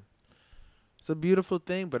tradition. It's a beautiful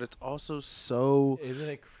thing, but it's also so. isn't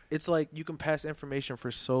it? It's like you can pass information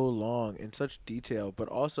for so long in such detail, but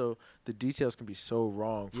also the details can be so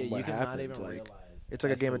wrong from Yeah, what you cannot happened. even Like realize. it's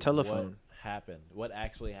like a as game to of telephone. What happened? What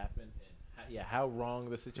actually happened? And how wrong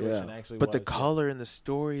the situation actually but was. the yeah. color and the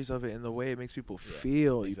stories of it and the way it makes people Yeah,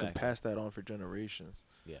 feel, you exactly. can pass that on for generations.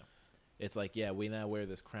 Yeah, it's like we now wear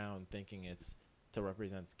this crown thinking it's to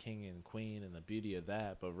represent king and queen and the beauty of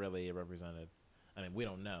that, but really it represented. I mean, we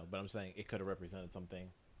don't know, but I'm saying it could have represented something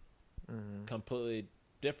completely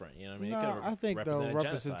different. You know what I mean? It No, could've I think the represented genocide.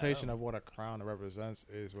 representation I of what a crown represents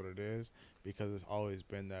is what it is because it's always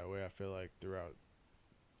been that way. I feel like throughout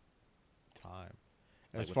time,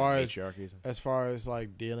 Like as with far the as matriarchies and- as far as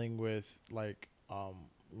like dealing with like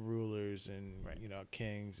rulers and Right.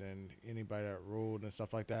 kings and anybody that ruled and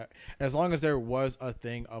stuff like that. As long as there was a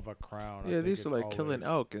thing of a crown, I Yeah, think they used to it's like kill an always-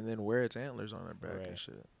 elk and then wear its antlers on their back Right. and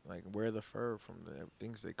shit. Like wear the fur from the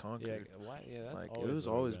things they Yeah, conquered. why? Yeah, that's Like always it was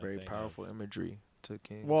really always been a very thing of- powerful imagery to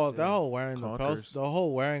kings. Well, that and whole wearing the pelts, conquerors. the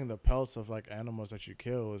whole wearing the pelts of like animals that you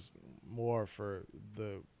kill is more for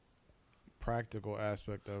the practical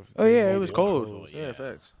aspect of. Oh the yeah, it whole was cold. cold. Yeah. Yeah,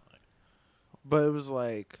 facts. But it was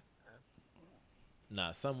like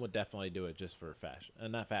Nah, some would definitely do it just for fashion,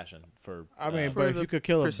 not fashion for. I mean, For but if the you could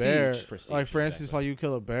kill prestige. a bear, Prestige, like for instance, exactly. like you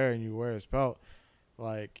kill a bear and you wear his pelt,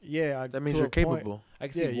 like that means to you're a point- capable. I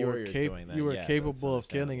can Yeah, see you were warriors doing that. you were yeah, that's capable of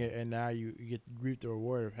killing understandable. it, and now you get to reap the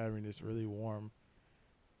reward of having this really warm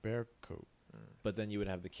bear coat. But then you would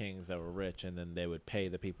have the kings that were rich, and then they would pay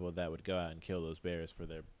the people that would go out and kill those bears for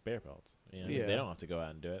their bear pelts. You know, Yeah. they don't have to go out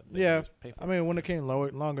and do it. They Yeah, just pay for I it. mean, when it came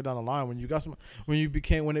longer down the line, when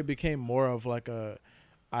it became more of like a,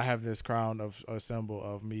 I have this crown of a symbol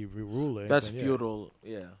of me ruling. That's then yeah. feudal.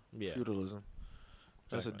 Yeah, Yeah. feudalism.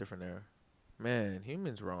 That's a Exactly. different era. Man,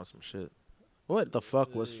 humans were on some shit. What the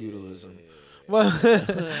fuck was feudalism? Well,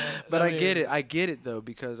 but I get it. I get it though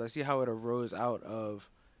because I see how it arose out of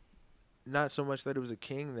not so much that it was a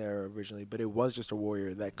king there originally, but it was just a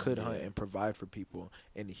warrior that could hunt and provide for people,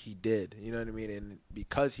 and he did. You know what I mean? And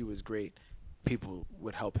because he was great, people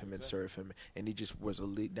would help him and serve him, and he just was a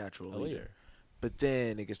natural leader. But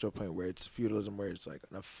then it gets to a point where it's feudalism, where it's like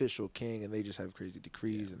an official king, and they just have crazy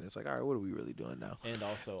decrees, and it's like, all right, what are we really doing now? And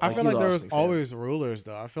also, I Like, feel you like there lost was me, fam. always rulers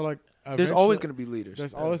though. I feel like There's always eventually- going to be leaders.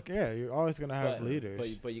 There's Yeah. always you're always gonna have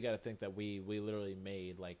leaders. But you got to think that we literally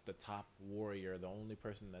made like the top warrior, the only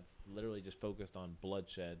person that's literally just focused on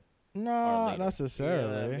bloodshed. No, our not leader. necessarily. You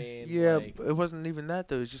know what I mean? Yeah, Like, but it wasn't even that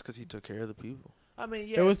though. It's just because he took care of the people. I mean,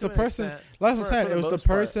 yeah, It was to the an person. extent. That's what I'm For saying. the It was the most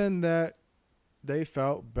part. person that they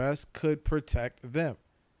felt best could protect them.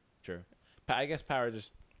 True. I guess power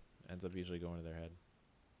just ends up usually going to their head.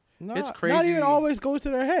 No, It's Not crazy. even always goes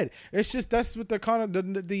to their head. It's just that's what the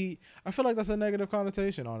I feel like that's a negative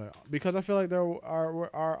connotation on it because I feel like there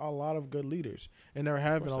are a lot of good leaders and there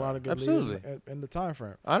have been a lot of good Absolutely. leaders in the time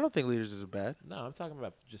frame. I don't think leaders is bad. No, I'm talking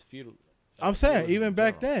about just feudal. I'm saying feudalism even in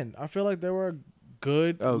back general. then, I feel like there were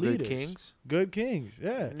good leaders, good kings. good kings,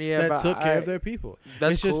 yeah, Yeah, that but took care I- of their people.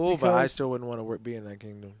 That's It's just cool, but I because- still wouldn't want to be in that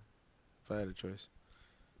kingdom if I had a choice.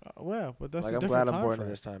 Well, but that's Like a I'm different glad I'm time born frame. in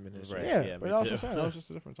this time in history. Right. Yeah, Yeah, but me I was too. just saying that was just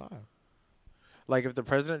a different time. Like if the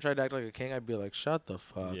president tried to act like a king, I'd be like, "Shut the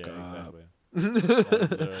fuck Yeah, up." exactly.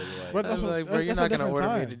 But I'm that's like, bro, that's you're a not gonna different order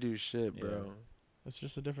me time. to do shit, bro. It's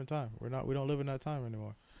just a different time. We don't live in that time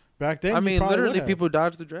anymore. Back then, I you mean, probably literally, would have. people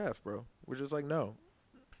dodge the draft, bro. We're just like, no.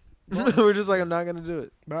 We're just like, I'm not gonna do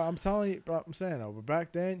it. But I'm telling you, but I'm saying though. But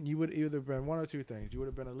back then, you would either been one or two things. You would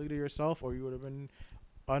have been a leader yourself, or you would have been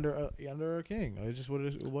under a king. It just would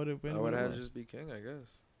have been. I what would it have was. to just be king, I guess,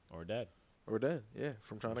 Or dead. or dead. Yeah,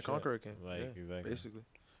 from trying to Shit. conquer a king. Like, Yeah, exactly. basically.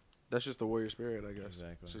 That's just the warrior spirit, I guess.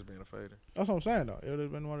 Exactly. It's just being a fighter. That's what I'm saying though. It would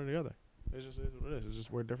have been one or the other. It just is what it is. It's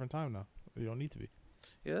just we're a different time now. You don't need to be.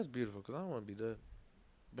 Yeah, that's beautiful because I don't want to be dead.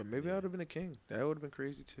 But maybe I would have been a king. That would have been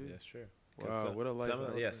crazy too. Yeah, sure. Wow, what a life. Some that of,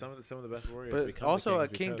 would've yeah, been. some of the best warriors. But become also the a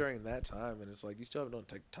kings king because- during that time, and it's like you still have no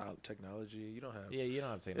technology. You don't have. Yeah, you don't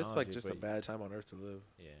have technology. It's like just a but- bad time on earth to live.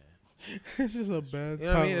 Yeah. It's just a bad. You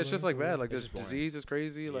know what I mean? time. It's just like bad. Like It's this just boring. disease is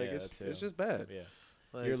crazy. Like Yeah, it's that too. it's just bad. Yeah.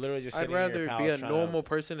 Like, You're literally just. I'd sitting in your rather be palace a trying to- normal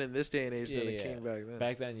person in this day and age than a Yeah, king yeah. back then.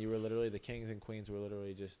 Back then, you were literally the kings and queens were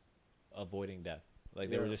literally just avoiding death. Like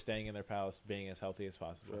they were Yeah. just staying in their palace, being as healthy as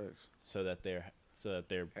possible, Facts. so that their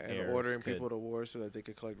And heirs ordering could, people to war so that they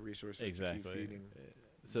could collect resources exactly, to keep feeding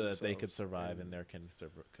so that they could themselves survive and- and their kin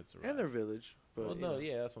could survive. and their village. But well, you no, know,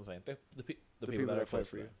 yeah, that's what I'm saying. The the people that are fight close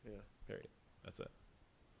for to you. them. Yeah. Period. That's it.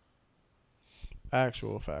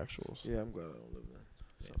 Actual factuals. Yeah, I'm glad I don't live then.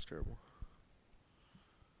 Sounds terrible.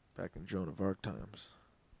 Back in Joan of Arc times.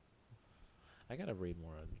 I gotta read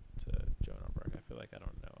more into Joan of Arc. I feel like I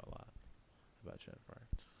don't know a lot about Joan of Arc.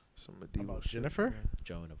 Some medieval About shit. Jennifer? man.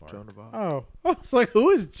 Joan of Arc. Joan of Arc. Oh, I was like, who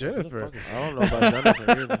is Who the Jennifer? fuck is I don't know about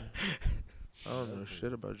Jennifer either. I don't know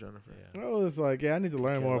shit about Jennifer. Yeah. I was like, yeah, I need to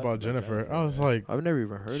learn Care more less about about Jennifer. Jennifer, I was yeah. like, I've never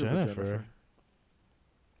even heard of Jennifer. Jennifer.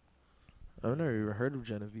 I've never even heard of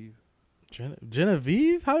Genevieve.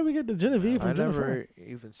 Genevieve? How did we get to Genevieve I from Jennifer? never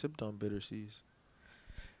even sipped on bitter seas.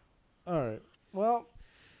 All right. Well,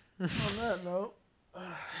 on that note,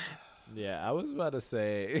 Yeah, I was about to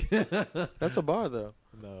say. That's a bar though.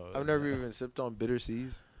 No. I've never even sipped on bitter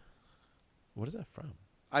seas. What is that from?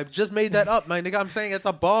 I've just made that up, my nigga. I'm saying it's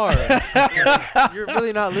a bar. You're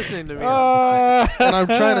really not listening to me. And I'm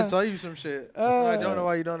trying to tell you some shit. I don't know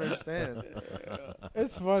why you don't understand.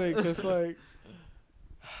 it's funny because like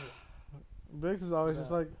Biggs is always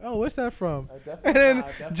just like, oh, what's that from? And then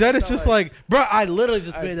Jed is just like, bro, I literally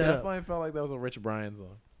just I made that up. definitely felt like that was a Rich Brian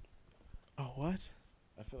song. Oh, what?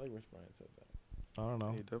 I feel like Rich Brian said that. I don't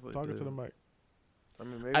know. He definitely Talking to did. the mic. I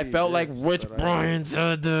mean, maybe I he felt did, like Rich but I Brian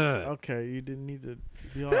said that. Okay, you didn't need to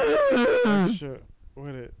be all extra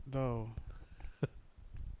with it though.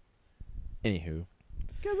 Anywho.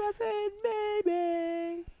 Cause I said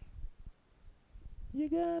maybe you're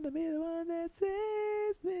gonna be the one that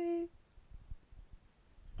saves me.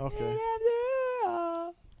 Okay.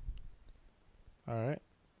 All right.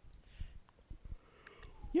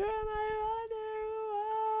 You're my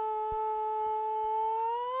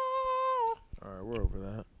All right, we're over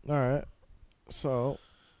that. All right. So,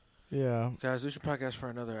 yeah, Guys, we should podcast for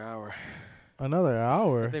another hour. another I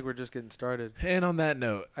hour. think we're just getting started. And on that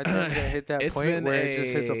note, I think we're gonna hit that it's point been where it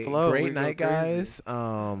just hits a flow. Great We go night, crazy.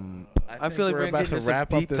 guys. I feel like we're gonna get into some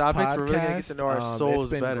deep topics. We're really gonna get to know our souls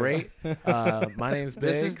it's been better. Great. My name's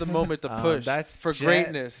Biggs. This is the moment to push that's for Jet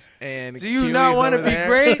greatness. And Do you Kiwi's not want to over be there.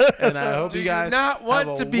 great? And I hope Do you guys not want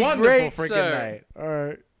have to a be wonderful great, freaking sir? night. All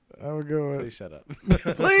right. Have a good one. Please shut up.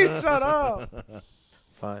 Please shut up.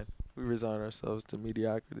 Fine. We resign ourselves to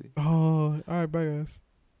mediocrity. Oh, all right. Bye, guys.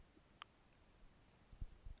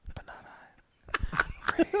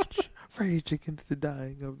 Rage against the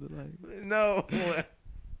dying of the light. No.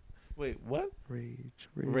 Wait, what? Rage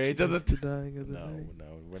of the against the dying of the No, night. no,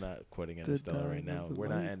 we're not quoting The Interstellar right dying now. of the We're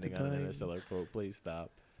not light, ending the on an dying. Interstellar quote. Please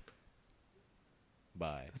stop.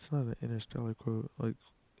 Bye. That's not an interstellar quote. Like,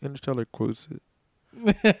 Interstellar quotes it.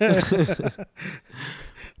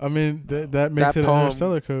 I mean, that makes That it an poem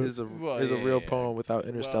interstellar code. is a Well, is a yeah, real yeah. poem without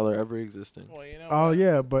Interstellar ever existing. Well, you know Oh what?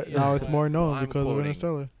 yeah, but You now know it's what? more known I'm because of quoting-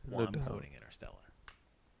 Interstellar. Well, No I'm doubt. quoting Interstellar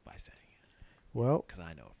by saying it Well, because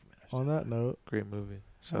I know it from Interstellar. On that note, Great movie.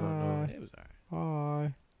 Shout out Noah. It was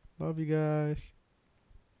alright. bye. Love you guys.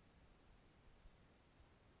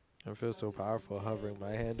 I feel so powerful hovering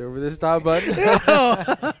my hand over this stop button.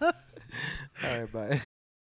 All right, bye.